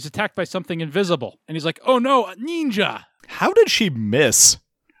 But he's attacked by something invisible, and he's like, oh no, a ninja! How did she miss?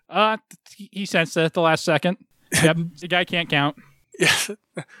 He sensed it at the last second. Yep, the guy can't count. Yeah,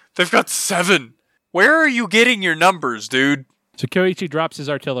 they've got 7. Where are you getting your numbers, dude? So Koichi drops his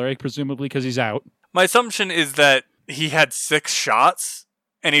artillery, presumably because he's out. My assumption is that he had 6 shots,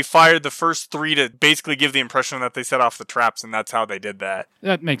 and he fired the first 3 to basically give the impression that they set off the traps, and that's how they did that.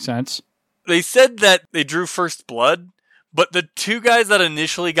 That makes sense. They said that they drew first blood, but the 2 guys that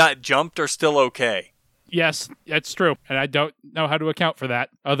initially got jumped are still okay. Yes, that's true. And I don't know how to account for that,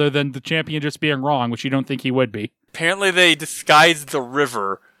 other than the champion just being wrong, which you don't think he would be. Apparently they disguised the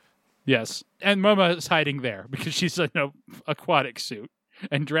river. Yes. And Moma is hiding there, because she's in an aquatic suit,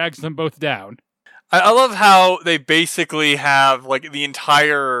 and drags them both down. I love how they basically have, like, the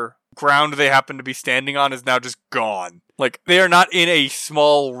entire ground they happen to be standing on is now just gone. Like, they are not in a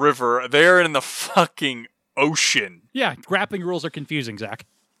small river. They are in the fucking ocean. Yeah, grappling rules are confusing, Zach.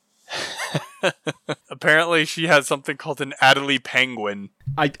 Apparently she has something called an Adelie penguin.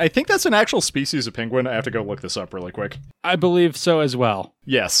 I think that's an actual species of penguin. I have to go look this up really quick. I believe so as well.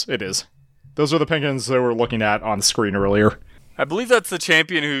 Yes, it is. Those are the penguins that we're looking at on screen earlier. I believe that's the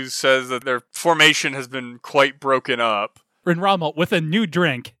champion who says that their formation has been quite broken up. And Rommel, with a new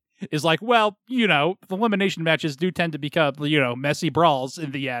drink, is like, well, the elimination matches do tend to become, messy brawls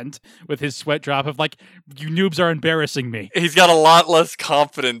in the end, with his sweat drop of like, you noobs are embarrassing me. He's got a lot less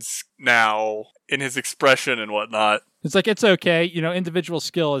confidence now in his expression and whatnot. It's like, it's okay, individual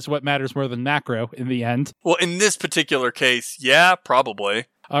skill is what matters more than macro in the end. Well, in this particular case, yeah, probably.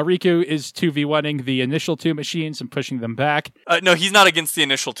 Riku is 2v1ing the initial 2 machines and pushing them back. No, he's not against the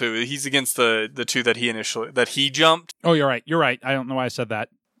initial 2. He's against the 2 that he jumped. Oh, you're right. I don't know why I said that.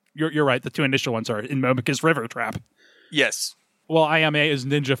 You're right. The 2 initial ones are in Momika's river trap. Yes. Well, Ayame is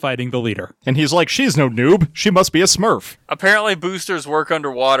ninja fighting the leader. And he's like, she's no noob. She must be a smurf. Apparently boosters work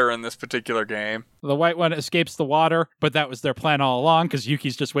underwater in this particular game. The white one escapes the water, but that was their plan all along, because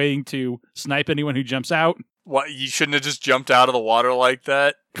Yuki's just waiting to snipe anyone who jumps out. What, you shouldn't have just jumped out of the water like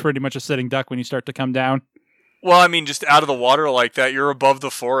that? Pretty much a sitting duck when you start to come down. Well, I mean, just out of the water like that, you're above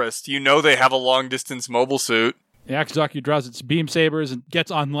the forest. You know they have a long-distance mobile suit. The Akizaku draws its beam sabers and gets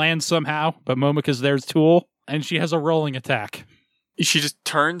on land somehow, but Momika's their tool, and she has a rolling attack. She just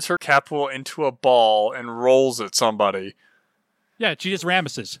turns her capsule into a ball and rolls at somebody. Yeah, she just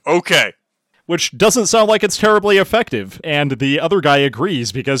Ramesses. Okay. Which doesn't sound like it's terribly effective, and the other guy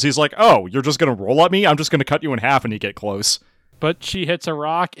agrees because he's like, oh, you're just going to roll at me? I'm just going to cut you in half when you get close. But she hits a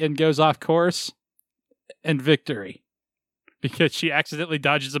rock and goes off course, and victory. Because she accidentally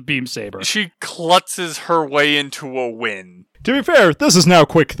dodges a beam saber. She klutzes her way into a win. To be fair, this is now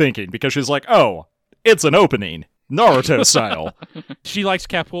quick thinking, because she's like, oh, it's an opening. Naruto style. She likes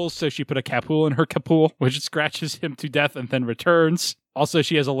Capools, so she put a Capool in her Capool, which scratches him to death and then returns. Also,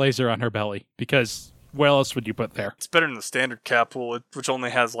 she has a laser on her belly, because what else would you put there? It's better than the standard Capool, which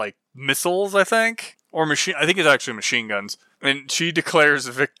only has, like, missiles, I think? Or I think it's actually machine guns. And she declares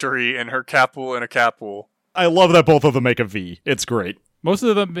victory in her Capool and a Capool. I love that both of them make a V. It's great. Most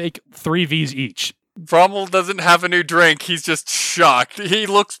of them make 3 Vs each. Rommel doesn't have a new drink. He's just shocked. He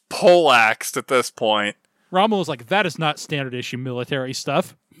looks poleaxed at this point. Rommel is like, that is not standard issue military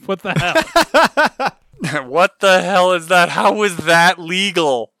stuff. What the hell? What the hell is that? How is that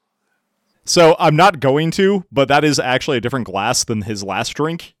legal? So I'm not going to, but that is actually a different glass than his last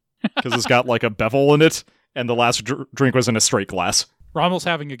drink, because it's got like a bevel in it, and the last drink was in a straight glass. Rommel's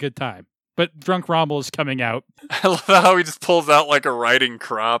having a good time. But drunk Rommel is coming out. I love how he just pulls out like a riding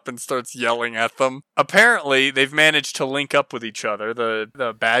crop and starts yelling at them. Apparently, they've managed to link up with each other,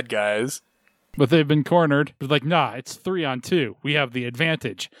 the bad guys. But they've been cornered. They're like, nah, it's 3-on-2. We have the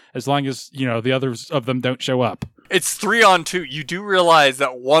advantage, as long as, the others of them don't show up. It's 3-on-2. You do realize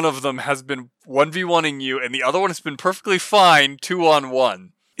that one of them has been 1v1ing you, and the other one has been perfectly fine 2-on-1.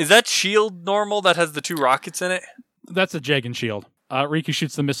 Is that shield normal that has the 2 rockets in it? That's a Jagan shield. Riku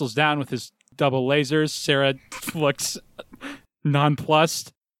shoots the missiles down with his double lasers. Sarah looks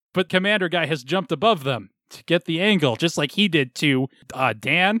nonplussed. But Commander Guy has jumped above them to get the angle, just like he did to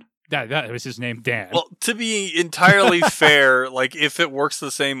Dan. That was his name, Dan. Well, to be entirely fair, like, if it works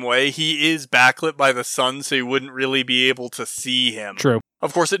the same way, he is backlit by the sun, so you wouldn't really be able to see him. True.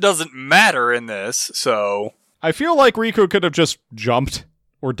 Of course, it doesn't matter in this, so... I feel like Riku could have just jumped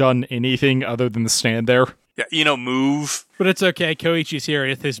or done anything other than stand there. Yeah, move. But it's okay. Koichi's here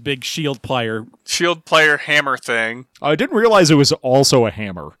with his big shield plier. Shield player hammer thing. I didn't realize it was also a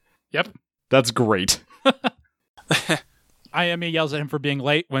hammer. Yep. That's great. Ayami yells at him for being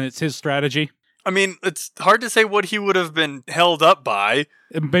late when it's his strategy. I mean, it's hard to say what he would have been held up by.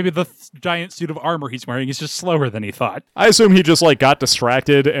 Maybe the giant suit of armor he's wearing is just slower than he thought. I assume he just got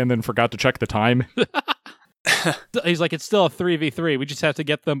distracted and then forgot to check the time. He's like, it's still a 3v3. We just have to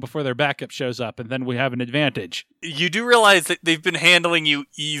get them before their backup shows up, and then we have an advantage. You do realize that they've been handling you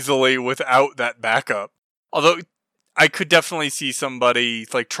easily without that backup. Although, I could definitely see somebody,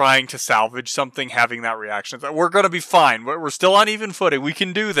 trying to salvage something, having that reaction. It's like, we're gonna be fine. We're still on even footing. We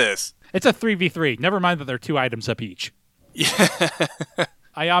can do this. It's a 3v3. Never mind that there are 2 items up each. Yeah.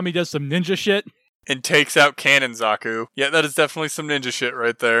 Ayami does some ninja shit. And takes out Cannon Zaku. Yeah, that is definitely some ninja shit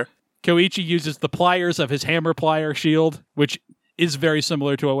right there. Koichi uses the pliers of his hammer plier shield, which is very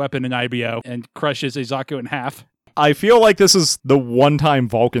similar to a weapon in IBO, and crushes a Zaku in half. I feel like this is the one time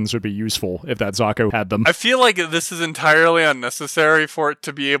Vulcans would be useful if that Zaku had them. I feel like this is entirely unnecessary for it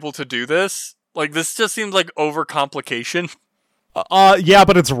to be able to do this. This just seems like overcomplication. Yeah,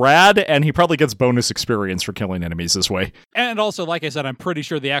 but it's rad, and he probably gets bonus experience for killing enemies this way. And also, like I said, I'm pretty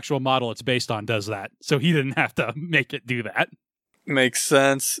sure the actual model it's based on does that, so he didn't have to make it do that. Makes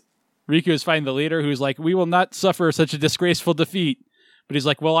sense. Riku is fighting the leader, who's like, we will not suffer such a disgraceful defeat. But he's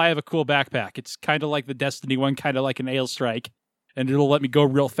like, well, I have a cool backpack. It's kind of like the Destiny one, kind of like an Ale Strike, and it'll let me go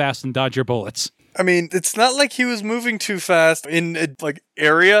real fast and dodge your bullets. I mean, it's not like he was moving too fast in a,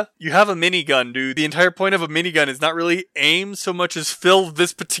 area. You have a minigun, dude. The entire point of a minigun is not really aim so much as fill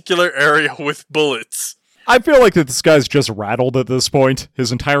this particular area with bullets. I feel like that this guy's just rattled at this point.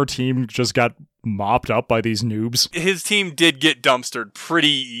 His entire team just got mopped up by these noobs. His team did get dumpstered pretty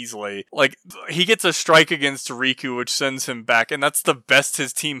easily. He gets a strike against Riku, which sends him back, and that's the best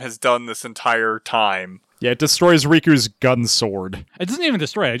his team has done this entire time. Yeah, it destroys Riku's gun sword. It doesn't even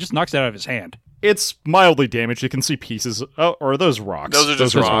destroy it. It just knocks it out of his hand. It's mildly damaged. You can see pieces. Oh, or are those rocks? Those are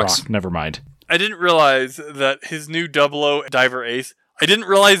just rocks. Never mind. I didn't realize that his new 00 Diver Ace, I didn't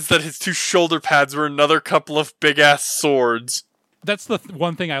realize that his 2 shoulder pads were another couple of big-ass swords. That's the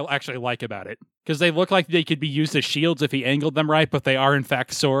one thing I actually like about it. Because they look like they could be used as shields if he angled them right, but they are in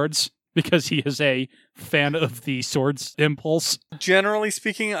fact swords. Because he is a fan of the swords impulse. Generally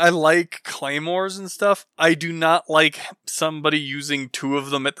speaking, I like claymores and stuff. I do not like somebody using 2 of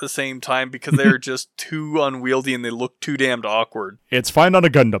them at the same time because they're just too unwieldy and they look too damned awkward. It's fine on a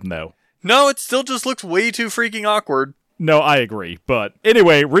Gundam, though. No, it still just looks way too freaking awkward. No, I agree. But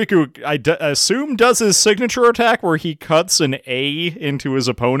anyway, Riku, assume, does his signature attack where he cuts an A into his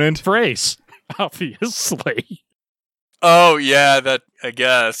opponent. For Ace, obviously. Oh, yeah, that, I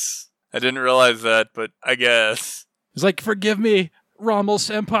guess. I didn't realize that, but I guess. He's like, forgive me,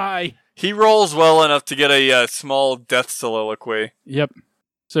 Rommel-senpai. He rolls well enough to get a small death soliloquy. Yep.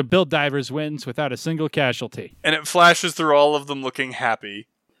 So Build Divers wins without a single casualty. And it flashes through all of them looking happy.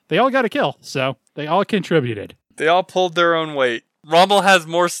 They all got a kill, so they all contributed. They all pulled their own weight. Rommel has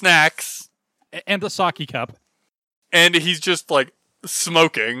more snacks. And a sake cup. And he's just,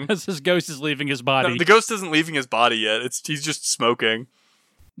 smoking. As his ghost is leaving his body. No, the ghost isn't leaving his body yet. He's just smoking.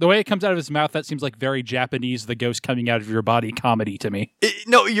 The way it comes out of his mouth, that seems like very Japanese, the ghost coming out of your body comedy to me.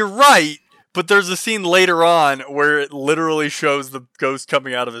 No, you're right. But there's a scene later on where it literally shows the ghost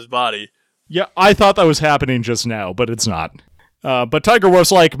coming out of his body. Yeah, I thought that was happening just now, but it's not. But Tiger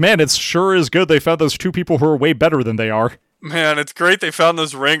Wolf's like, man, it sure is good they found those 2 people who are way better than they are. Man, it's great they found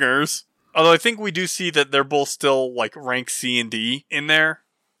those ringers. Although I think we do see that they're both still, rank C and D in there.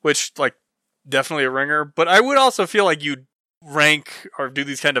 Which, definitely a ringer. But I would also feel like you'd rank or do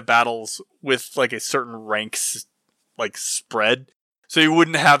these kind of battles with like a certain ranks like spread. So you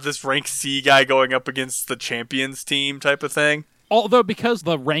wouldn't have this rank C guy going up against the champions team type of thing. Although because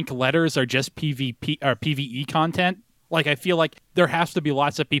the rank letters are just PvP or PvE content, like I feel like there has to be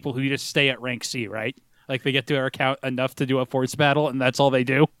lots of people who just stay at rank C, right? Like they get to their account enough to do a force battle, and that's all they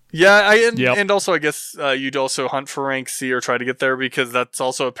do. Yeah, and also I guess you'd also hunt for rank C or try to get there because that's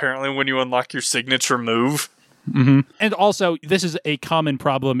also apparently when you unlock your signature move. Mm-hmm. And also, this is a common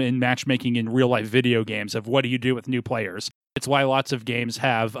problem in matchmaking in real-life video games of what do you do with new players. It's why lots of games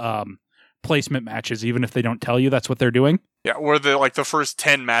have placement matches, even if they don't tell you that's what they're doing. Yeah, where the first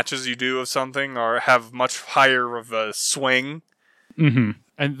 10 matches you do of something have much higher of a swing. Mm-hmm.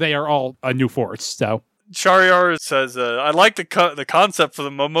 And they are all a new force, so... Shariar says, I like the concept for the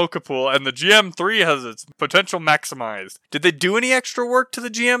Momoka pool, and the GM3 has its potential maximized. Did they do any extra work to the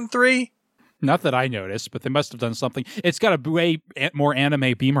GM3? Not that I noticed, but they must have done something. It's got a way more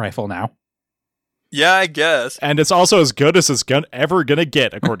anime beam rifle now. Yeah, I guess. And it's also as good as it's ever going to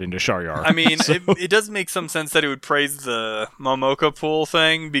get, according to Shariar. I mean, it does make some sense that it would praise the Momoka pool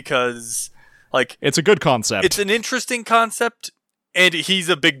thing, because, like... It's a good concept. It's an interesting concept, and he's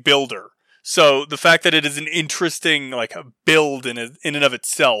a big builder. So the fact that it is an interesting like a build in and of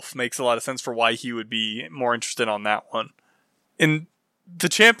itself makes a lot of sense for why he would be more interested on that one. And the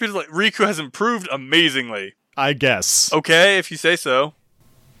champion, like Riku, has improved amazingly. I guess. Okay, if you say so.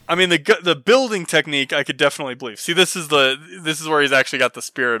 I mean, the building technique I could definitely believe. See, this is where he's actually got the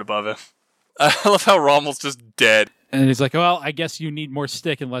spirit above him. I love how Rommel's just dead. And he's like, well, I guess you need more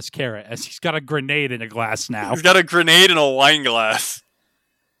stick and less carrot, as he's got a grenade in a glass now. He's got a grenade in a wine glass.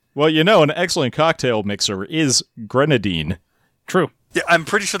 Well, you know, an excellent cocktail mixer is grenadine. True. Yeah, I'm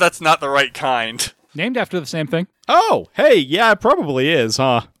pretty sure that's not the right kind. Named after the same thing. Oh, hey, yeah, it probably is,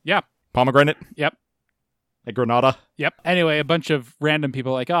 huh? Yeah. Pomegranate? Yep. A Granada? Yep. Anyway, a bunch of random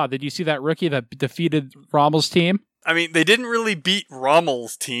people like, oh, did you see that rookie that defeated Rommel's team? I mean, they didn't really beat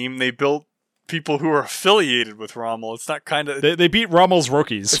Rommel's team. They built people who are affiliated with Rommel. It's not kind of... They beat Rommel's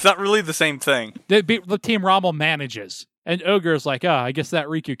rookies. It's not really the same thing. They beat the team Rommel manages. And Ogre's like, I guess that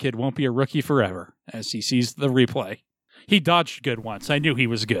Riku kid won't be a rookie forever, as he sees the replay. He dodged good once. I knew he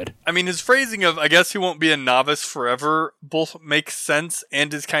was good. I mean, his phrasing of, I guess he won't be a novice forever, both makes sense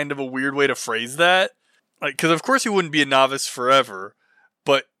and is kind of a weird way to phrase that. Like, because of course he wouldn't be a novice forever,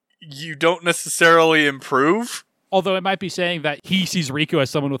 but you don't necessarily improve. Although it might be saying that he sees Riku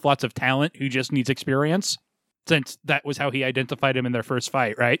as someone with lots of talent who just needs experience, since that was how he identified him in their first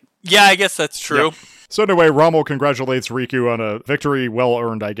fight, right? Yeah, I guess that's true. Yep. So anyway, Rommel congratulates Riku on a victory well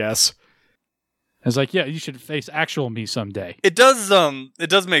earned, I guess. I was like, yeah, you should face actual me someday. It does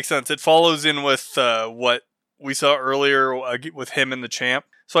make sense. It follows in with what we saw earlier with him and the champ.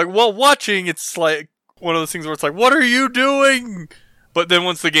 So like, while watching, it's like one of those things where it's like, what are you doing? But then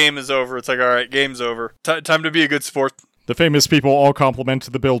once the game is over, it's like, all right, game's over. Time to be a good sport. The famous people all compliment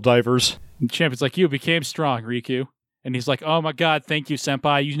the build divers. And the champion's like, you became strong, Riku. And he's like, oh my god, thank you,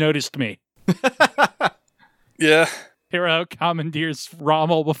 senpai. You noticed me. Yeah. Hero commandeers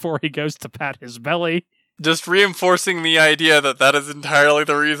Rommel before he goes to pat his belly. Just reinforcing the idea that is entirely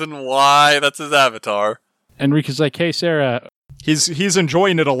the reason why that's his avatar. And Riku's like, hey, Sarah. He's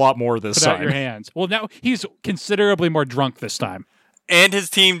enjoying it a lot more this put time. Out your hands. Well, now he's considerably more drunk this time. And his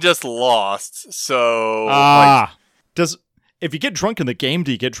team just lost, so... If you get drunk in the game,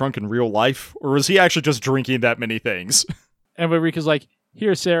 do you get drunk in real life? Or is he actually just drinking that many things? And Riku's like,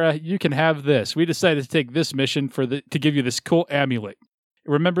 here, Sarah, you can have this. We decided to take this mission to give you this cool amulet.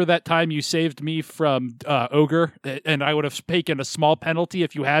 Remember that time you saved me from Ogre, and I would have taken a small penalty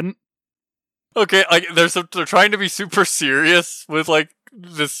if you hadn't? Okay, like they're trying to be super serious with like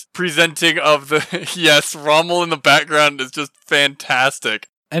this presenting of the yes, Rommel in the background is just fantastic.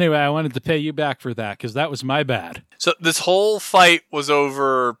 Anyway, I wanted to pay you back for that because that was my bad. So this whole fight was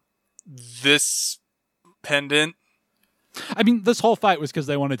over this pendant. I mean, this whole fight was because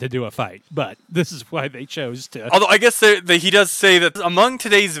they wanted to do a fight, but this is why they chose to. Although I guess he does say that among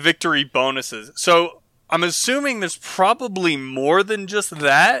today's victory bonuses. So I'm assuming there's probably more than just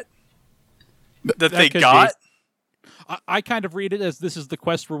that they got. I kind of read it as this is the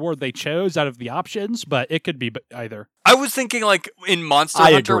quest reward they chose out of the options, but it could be either. I was thinking like in Monster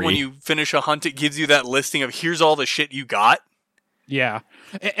Hunter, when you finish a hunt, it gives you that listing of here's all the shit you got. Yeah.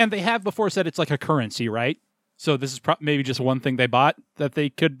 And they have before said it's like a currency, right? So this is maybe just one thing they bought that they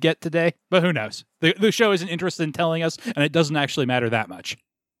could get today, but who knows? The show isn't interested in telling us, and it doesn't actually matter that much.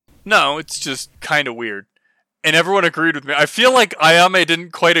 No, it's just kind of weird. And everyone agreed with me. I feel like Ayame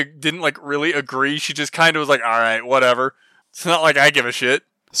didn't like really agree. She just kind of was like, all right, whatever. It's not like I give a shit.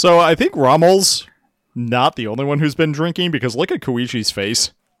 So I think Rommel's not the only one who's been drinking, because look at Koichi's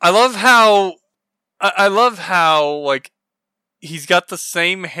face. I love how like he's got the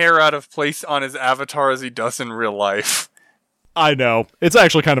same hair out of place on his avatar as he does in real life. I know. It's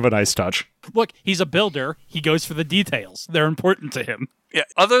actually kind of a nice touch. Look, he's a builder. He goes for the details. They're important to him. Yeah,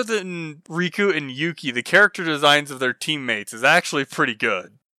 other than Riku and Yuki, the character designs of their teammates is actually pretty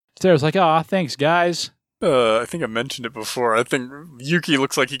good. Sarah's like, aw, thanks, guys. I think I mentioned it before. I think Yuki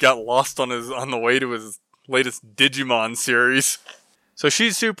looks like he got lost on the way to his latest Digimon series. So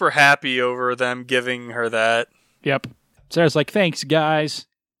she's super happy over them giving her that. Yep. Sarah's like, thanks, guys.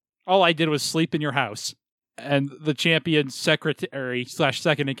 All I did was sleep in your house. And the champion secretary /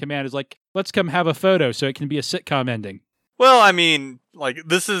 second in command is like, let's come have a photo so it can be a sitcom ending. Well, I mean, like,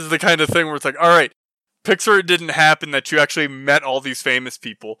 this is the kind of thing where it's like, all right, Pixar, it didn't happen that you actually met all these famous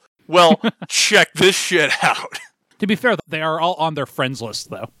people. Well, check this shit out. To be fair, they are all on their friends list,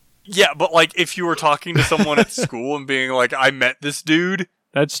 though. Yeah, but like, if you were talking to someone at school and being like, I met this dude.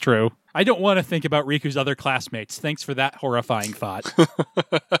 That's true. I don't want to think about Riku's other classmates. Thanks for that horrifying thought.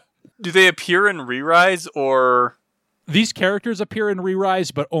 Do they appear in Re-Rise, or... These characters appear in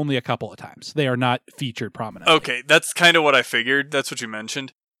Re-Rise, but only a couple of times. They are not featured prominently. Okay, that's kind of what I figured. That's what you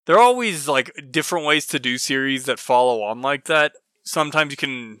mentioned. There are always, like, different ways to do series that follow on like that. Sometimes you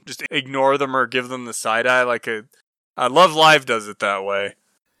can just ignore them or give them the side eye, like Love Live does it that way.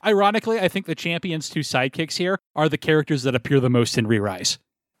 Ironically, I think the Champion's two sidekicks here are the characters that appear the most in Re-Rise.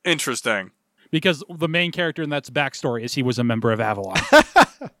 Interesting. Because the main character in that's backstory is he was a member of Avalon.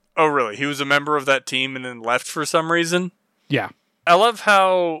 Oh, really? He was a member of that team and then left for some reason? Yeah. I love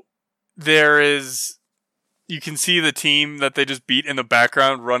how you can see the team that they just beat in the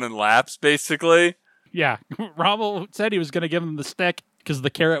background running laps, basically. Yeah. Rommel said he was going to give him the stick because the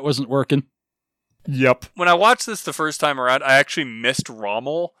carrot wasn't working. Yep. When I watched this the first time around, I actually missed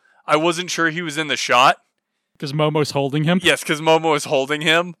Rommel. I wasn't sure he was in the shot. Because Momo's holding him? Yes, because Momo is holding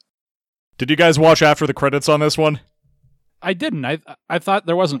him. Did you guys watch after the credits on this one? I didn't. I thought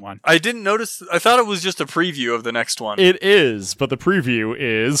there wasn't one. I didn't notice. I thought it was just a preview of the next one. It is, but the preview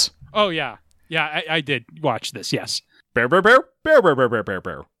is... Oh, yeah. Yeah, I did watch this, yes. Bear, bear, bear, bear, bear, bear, bear, bear,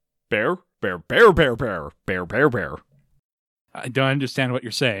 bear. Bear, bear, bear, bear, bear, bear, bear, bear. I don't understand what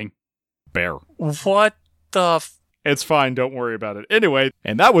you're saying. Bear. What the... It's fine, don't worry about it. Anyway,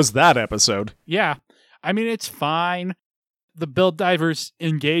 and that was that episode. Yeah. I mean, it's fine. The Build Divers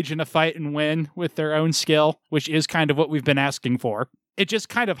engage in a fight and win with their own skill, which is kind of what we've been asking for. It just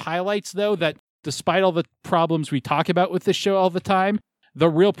kind of highlights, though, that despite all the problems we talk about with this show all the time, the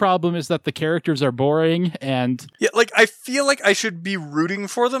real problem is that the characters are boring and... Yeah, like, I feel like I should be rooting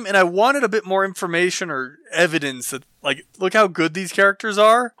for them, and I wanted a bit more information or evidence that, like, look how good these characters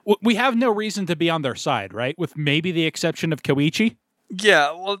are. We have no reason to be on their side, right? With maybe the exception of Koichi.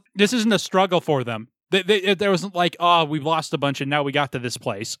 Yeah, well... This isn't a struggle for them. There wasn't like, oh, we've lost a bunch and now we got to this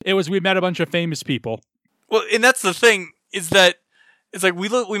place. It was, we met a bunch of famous people. Well, and that's the thing, is that it's like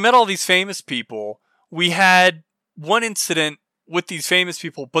we met all these famous people. We had one incident with these famous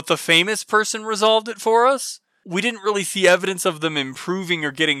people, but the famous person resolved it for us. We didn't really see evidence of them improving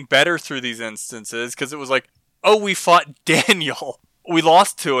or getting better through these instances, because it was like, oh, we fought Daniel. We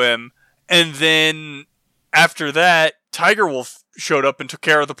lost to him, and then after that, Tiger Wolf showed up and took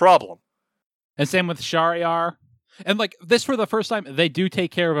care of the problem. And same with Shariar. And like this, for the first time, they do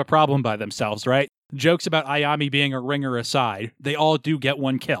take care of a problem by themselves, right? Jokes about Ayami being a ringer aside, they all do get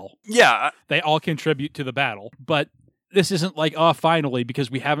one kill. Yeah. They all contribute to the battle. But this isn't like, oh, finally,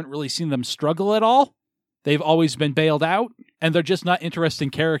 because we haven't really seen them struggle at all. They've always been bailed out, and they're just not interesting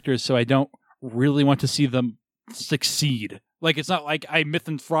characters, so I don't really want to see them succeed. Like, it's not like I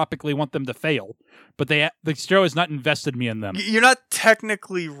misanthropically want them to fail, but the show has not invested me in them. You're not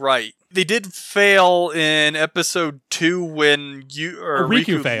technically right. They did fail in episode 2 when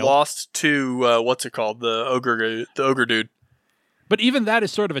Riku failed. Lost to what's it called, the ogre dude. But even that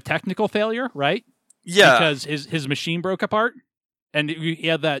is sort of a technical failure, right? Yeah, because his machine broke apart, and he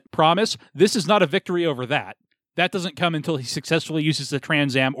had that promise. This is not a victory over that. That doesn't come until he successfully uses the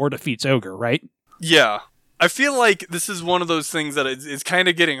Transam or defeats Ogre, right? Yeah. I feel like this is one of those things that is kind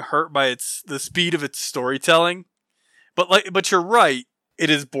of getting hurt by the speed of its storytelling. But you're right.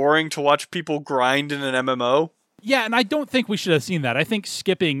 It is boring to watch people grind in an MMO. Yeah, and I don't think we should have seen that. I think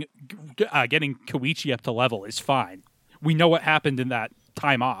skipping getting Koichi up to level is fine. We know what happened in that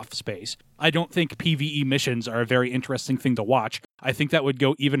time off space. I don't think PvE missions are a very interesting thing to watch. I think that would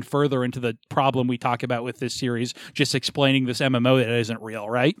go even further into the problem we talk about with this series, just explaining this MMO that isn't real,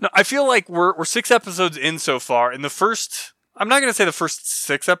 right? No, I feel like we're 6 episodes in so far, and I'm not going to say the first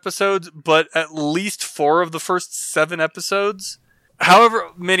 6 episodes, but at least 4 of the first 7 episodes however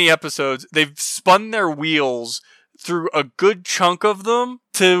many episodes, they've spun their wheels through a good chunk of them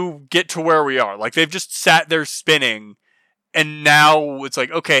to get to where we are. Like, they've just sat there spinning, and now it's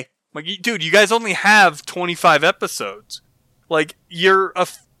like, okay, like, dude, you guys only have 25 episodes. Like, you're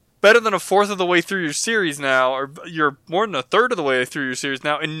better than a fourth of the way through your series now, or you're more than a third of the way through your series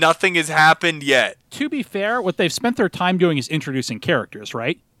now, and nothing has happened yet. To be fair, what they've spent their time doing is introducing characters,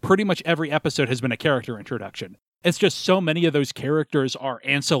 right? Pretty much every episode has been a character introduction. It's just so many of those characters are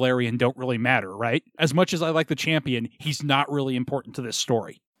ancillary and don't really matter, right? As much as I like the champion, he's not really important to this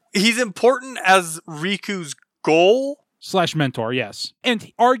story. He's important as Riku's goal. / mentor, yes.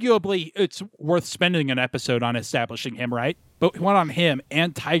 And arguably, it's worth spending an episode on establishing him, right? But one on him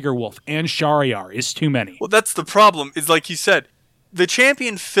and Tiger Wolf and Shariar is too many. Well, that's the problem, is like you said, the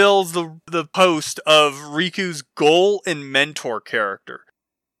champion fills the post of Riku's goal and mentor character.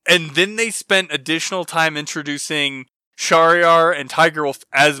 And then they spent additional time introducing Shariar and Tiger Wolf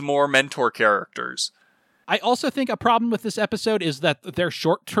as more mentor characters. I also think a problem with this episode is that their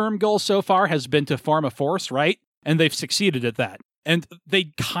short-term goal so far has been to farm a force, right? And they've succeeded at that. And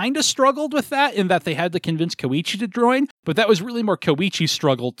they kind of struggled with that in that they had to convince Koichi to join, but that was really more Koichi's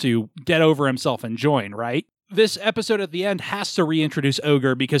struggle to get over himself and join, right? This episode at the end has to reintroduce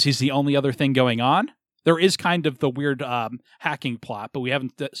Ogre because he's the only other thing going on. There is kind of the weird hacking plot, but we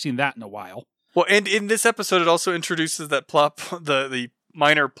haven't seen that in a while. Well, and in this episode, it also introduces that plot, the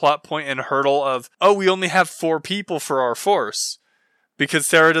minor plot point and hurdle of, oh, we only have 4 people for our force because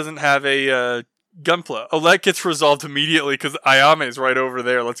Sarah doesn't have a gunpla. Oh, that gets resolved immediately because Ayame is right over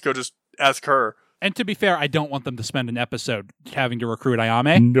there. Let's go just ask her. And to be fair, I don't want them to spend an episode having to recruit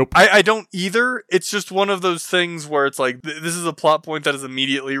Ayame. Nope. I don't either. It's just one of those things where it's like, this is a plot point that is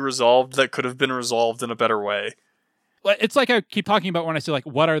immediately resolved that could have been resolved in a better way. It's like I keep talking about when I say, like,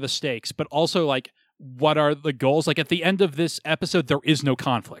 what are the stakes, but also, like, what are the goals? Like, at the end of this episode, there is no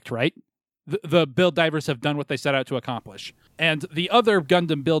conflict, right? The Build Divers have done what they set out to accomplish. And the other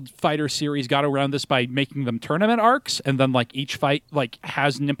Gundam Build Fighter series got around this by making them tournament arcs, and then, like, each fight, like,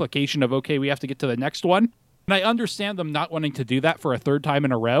 has an implication of, okay, we have to get to the next one. And I understand them not wanting to do that for a third time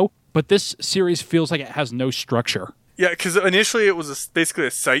in a row, but this series feels like it has no structure. Yeah, because initially it was basically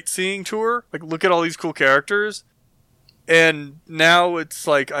a sightseeing tour. Like, look at all these cool characters. And now it's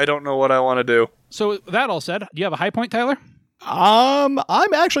like, I don't know what I want to do. So that all said, do you have a high point, Tyler? I'm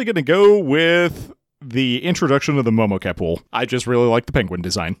actually going to go with the introduction of the Momoke pool. I just really like the penguin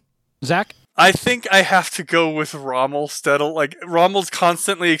design. Zach? I think I have to go with Rommel steadily. Like, Rommel's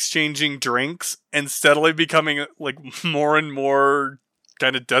constantly exchanging drinks and steadily becoming, like, more and more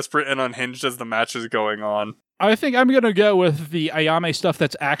kind of desperate and unhinged as the match is going on. I think I'm going to go with the Ayame stuff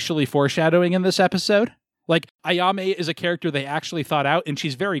that's actually foreshadowing in this episode. Like, Ayame is a character they actually thought out, and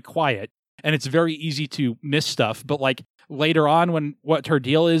she's very quiet, and it's very easy to miss stuff. But, like, later on, when what her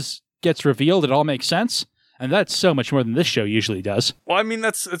deal is gets revealed, it all makes sense. And that's so much more than this show usually does. Well, I mean,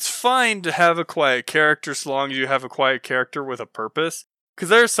 it's fine to have a quiet character so long as you have a quiet character with a purpose. Because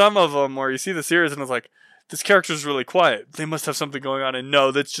there are some of them where you see the series and it's like, this character's really quiet. They must have something going on. And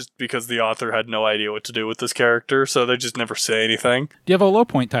no, that's just because the author had no idea what to do with this character, so they just never say anything. Do you have a low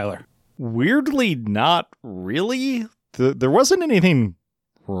point, Tyler? Weirdly, not really. There wasn't anything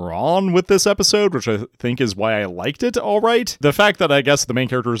wrong with this episode, which I think is why I liked it all right. The fact that I guess the main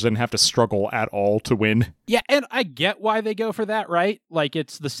characters didn't have to struggle at all to win. Yeah, and I get why they go for that, right? Like,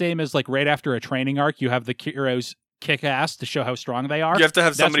 it's the same as, like, right after a training arc, you have the heroes kick ass to show how strong they are. You have to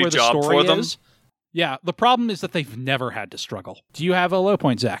have somebody That's where job the story for them. is. Yeah, the problem is that they've never had to struggle. Do you have a low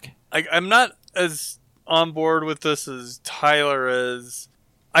point, Zach? I'm not as on board with this as Tyler is.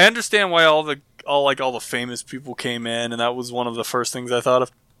 I understand why all the famous people came in, and that was one of the first things I thought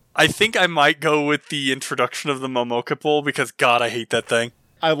of. I think I might go with the introduction of the Momoke pool because, God, I hate that thing.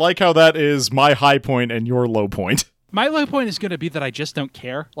 I like how that is my high point and your low point. My low point is going to be that I just don't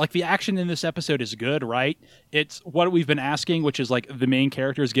care. Like, the action in this episode is good, right? It's what we've been asking, which is, like, the main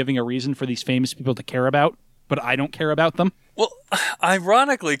characters giving a reason for these famous people to care about, but I don't care about them. Well,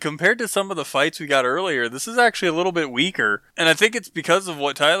 ironically, compared to some of the fights we got earlier, this is actually a little bit weaker. And I think it's because of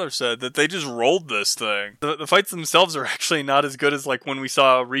what Tyler said, that they just rolled this thing. The fights themselves are actually not as good as, like, when we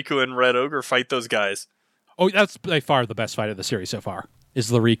saw Riku and Red Ogre fight those guys. Oh, that's by far the best fight of the series so far, is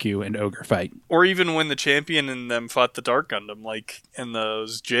the Riku and Ogre fight. Or even when the champion and them fought the Dark Gundam, like in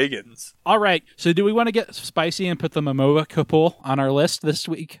those Jagans. All right, so do we want to get spicy and put the Momoke pool on our list this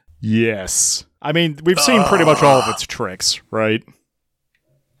week? Yes. I mean, we've seen pretty much all of its tricks, right?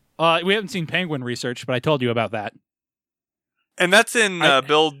 We haven't seen Penguin Research, but I told you about that. And that's in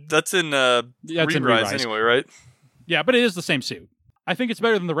Re-Rise anyway, right? Yeah, but it is the same suit. I think it's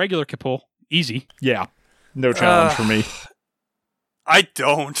better than the regular Kapul. Easy. Yeah. No challenge for me. I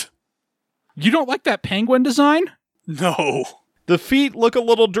don't. You don't like that penguin design? No. The feet look a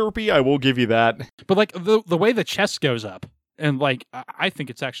little derpy, I will give you that. But like the way the chest goes up, and like I think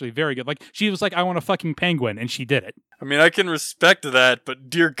it's actually very good. Like she was like, I want a fucking penguin, and she did it. I mean, I can respect that, but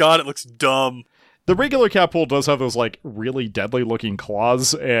dear God, it looks dumb. The regular Catpool does have those, like, really deadly-looking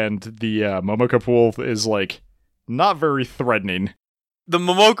claws, and the Momokapool is, like, not very threatening. The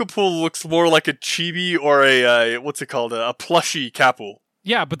Momokapool looks more like a chibi or a, what's it called, a plushie Capool.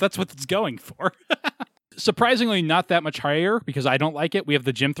 Yeah, but that's what it's going for. Surprisingly, not that much higher, because I don't like it. We have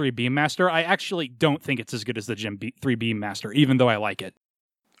the Gym 3 Beam Master. I actually don't think it's as good as the Gym 3 Beam Master, even though I like it.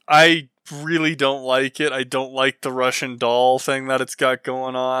 I really don't like it. I don't like the Russian doll thing that it's got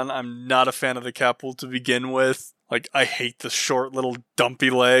going on. I'm not a fan of the Capool to begin with. Like, I hate the short little dumpy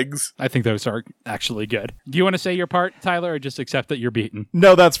legs. I think those are actually good. Do you want to say your part, Tyler, or just accept that you're beaten?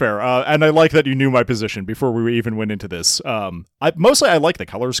 No, that's fair. And I like that you knew my position before we even went into this. Mostly I like the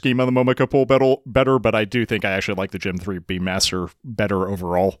color scheme of the Momokapool better, but I do think I actually like the Gym 3 Beam Master better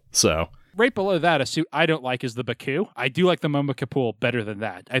overall, so... Right below that, a suit I don't like is the Baku. I do like the Momokapool better than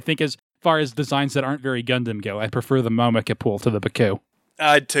that. I think as far as designs that aren't very Gundam go, I prefer the Momokapool to the Baku.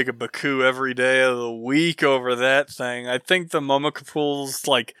 I'd take a Baku every day of the week over that thing. I think the Momokapool's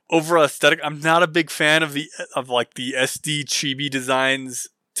like overall aesthetic. I'm not a big fan of the SD chibi designs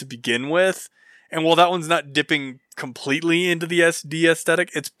to begin with. And while that one's not dipping completely into the SD aesthetic,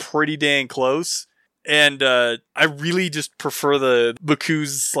 it's pretty dang close. And I really just prefer the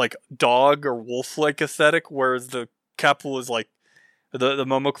Baku's like dog or wolf-like aesthetic, whereas the Capool is like the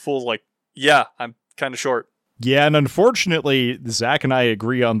Momokapool is like, yeah, I'm kind of short. Yeah, and unfortunately, Zach and I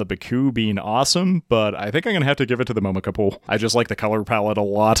agree on the Baku being awesome, but I think I'm going to have to give it to the Momokapool. I just like the color palette a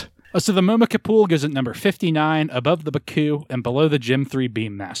lot. So the Momokapool goes at number 59, above the Baku, and below the Gym 3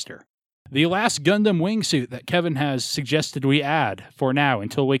 Beam Master. The last Gundam wingsuit that Kevin has suggested we add for now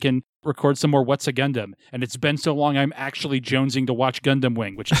until we can record some more What's a Gundam. And it's been so long I'm actually jonesing to watch Gundam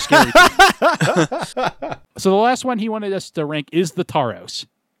Wing, which is scary. So the last one he wanted us to rank is the Tauros.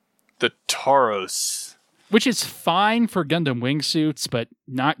 The Tauros. Which is fine for Gundam wingsuits, but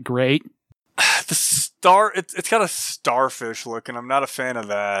not great. It's got a starfish look, and I'm not a fan of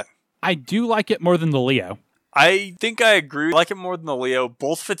that. I do like it more than the Leo. I think I agree. I like it more than the Leo.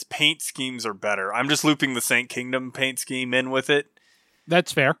 Both of its paint schemes are better. I'm just looping the Saint Kingdom paint scheme in with it.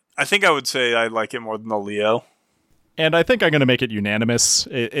 That's fair. I think I would say I like it more than the Leo. And I think I'm going to make it unanimous.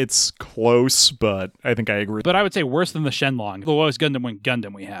 It's close, but I think I agree. But I would say worse than the Shenlong, the lowest Gundam Wing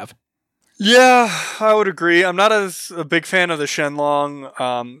Gundam we have. Yeah, I would agree. I'm not as a big fan of the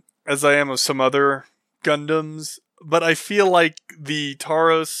Shenlong as I am of some other Gundams, but I feel like the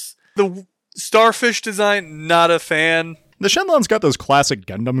Tauros, the starfish design, not a fan. The Shenlong's got those classic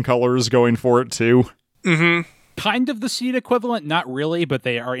Gundam colors going for it, too. Mm-hmm. Kind of the seed equivalent, not really, but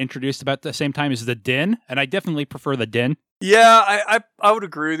they are introduced about the same time as the Din, and I definitely prefer the Din. Yeah, I would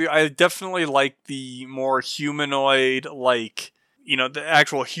agree with you. I definitely like the more humanoid, like, you know, the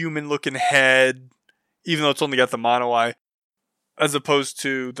actual human-looking head, even though it's only got the mono eye, as opposed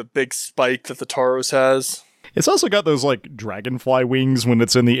to the big spike that the Tauros has. It's also got those, like, dragonfly wings when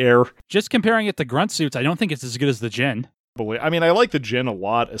it's in the air. Just comparing it to grunt suits, I don't think it's as good as the Jin. I mean, I like the Jin a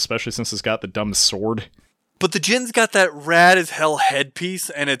lot, especially since it's got the dumb sword. But the Jin's got that rad as hell headpiece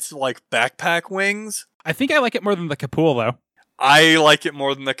and its like backpack wings. I think I like it more than the Capool, though. I like it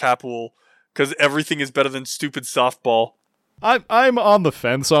more than the Capool because everything is better than stupid softball. I'm on the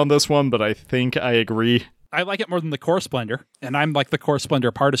fence on this one, but I think I agree. I like it more than the Core Splendor, and I'm like the Core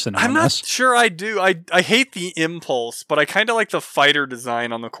Splendor partisan on I'm not this. sure I do. I hate the Impulse, but I kind of like the fighter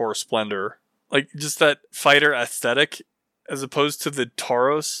design on the Core Splendor. Like, just that fighter aesthetic as opposed to the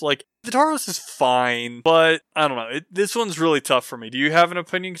Tauros. Like, the Tauros is fine, but I don't know. This one's really tough for me. Do you have an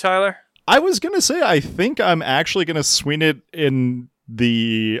opinion, Tyler? I was going to say, I think I'm actually going to swing it in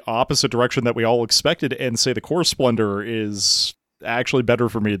the opposite direction that we all expected and say the Core Splendor is actually better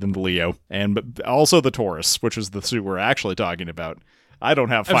for me than the Leo. And also the Taurus, which is the suit we're actually talking about. I don't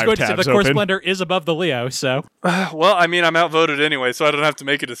have 5 tabs open. I was going to say the Core Splendor is above the Leo, so... Well, I mean, I'm outvoted anyway, so I don't have to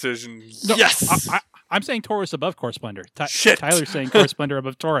make a decision. No, yes! I'm saying Taurus above Core Splendor. Shit! Tyler's saying Core Splendor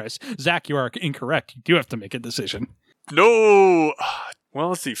above Taurus. Zach, you are incorrect. You do have to make a decision. No! Well,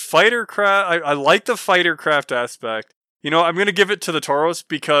 let's see. Fighter craft... I like the fighter craft aspect. You know, I'm going to give it to the Tauros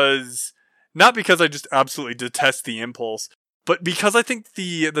because... Not because I just absolutely detest the Impulse, but because I think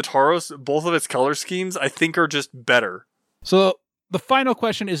the Tauros, both of its color schemes, I think are just better. So... The final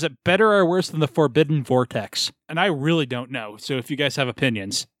question, is it better or worse than the Forbidden Vortex? And I really don't know, so if you guys have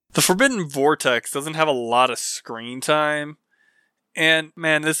opinions. The Forbidden Vortex doesn't have a lot of screen time. And,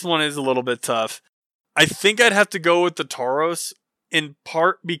 man, this one is a little bit tough. I think I'd have to go with the Tauros in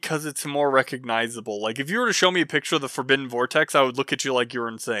part because it's more recognizable. Like, if you were to show me a picture of the Forbidden Vortex, I would look at you like you were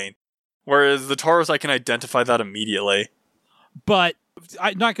insane. Whereas the Tauros, I can identify that immediately. But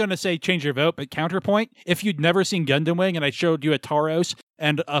I'm not going to say change your vote, but counterpoint, if you'd never seen Gundam Wing and I showed you a Tauros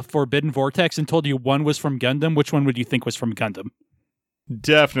and a Forbidden Vortex and told you one was from Gundam, which one would you think was from Gundam?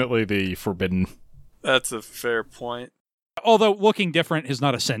 Definitely the Forbidden. That's a fair point. Although looking different is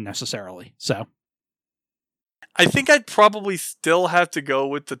not a sin necessarily, so... I think I'd probably still have to go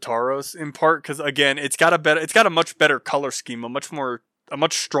with the Tauros in part because, again, it's got a much better color scheme, a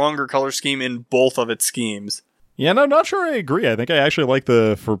much stronger color scheme in both of its schemes. Yeah, no, not sure I agree. I think I actually like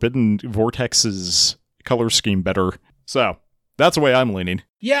the Forbidden Vortex's color scheme better. So, that's the way I'm leaning.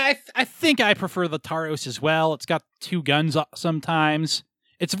 Yeah, I think I prefer the Tauros as well. It's got two guns sometimes.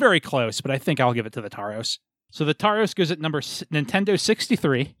 It's very close, but I think I'll give it to the Tauros. So the Tauros goes at number Nintendo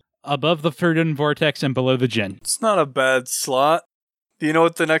 63, above the Forbidden Vortex and below the Jin. It's not a bad slot. Do you know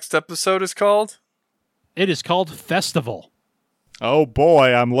what the next episode is called? It is called Festival. Oh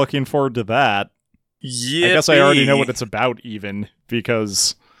boy, I'm looking forward to that. Yeah. I guess I already know what it's about even,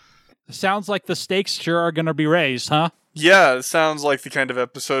 because... Sounds like the stakes sure are going to be raised, huh? Yeah, it sounds like the kind of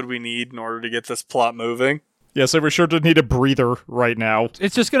episode we need in order to get this plot moving. Yes, we sure did need a breather right now.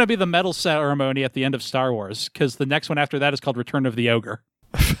 It's just going to be the medal ceremony at the end of Star Wars, because the next one after that is called Return of the Ogre.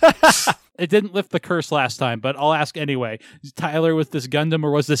 It didn't lift the curse last time, but I'll ask anyway. Tyler, was this Gundam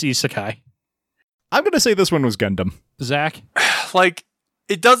or was this Isekai? I'm going to say this one was Gundam. Zach? Like,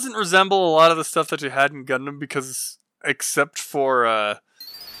 it doesn't resemble a lot of the stuff that you had in Gundam because, except for,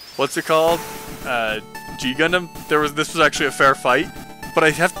 what's it called? G Gundam? This was actually a fair fight, but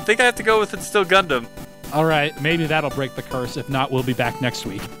I think I have to go with it's still Gundam. All right, maybe that'll break the curse. If not, we'll be back next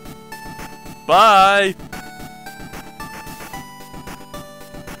week. Bye!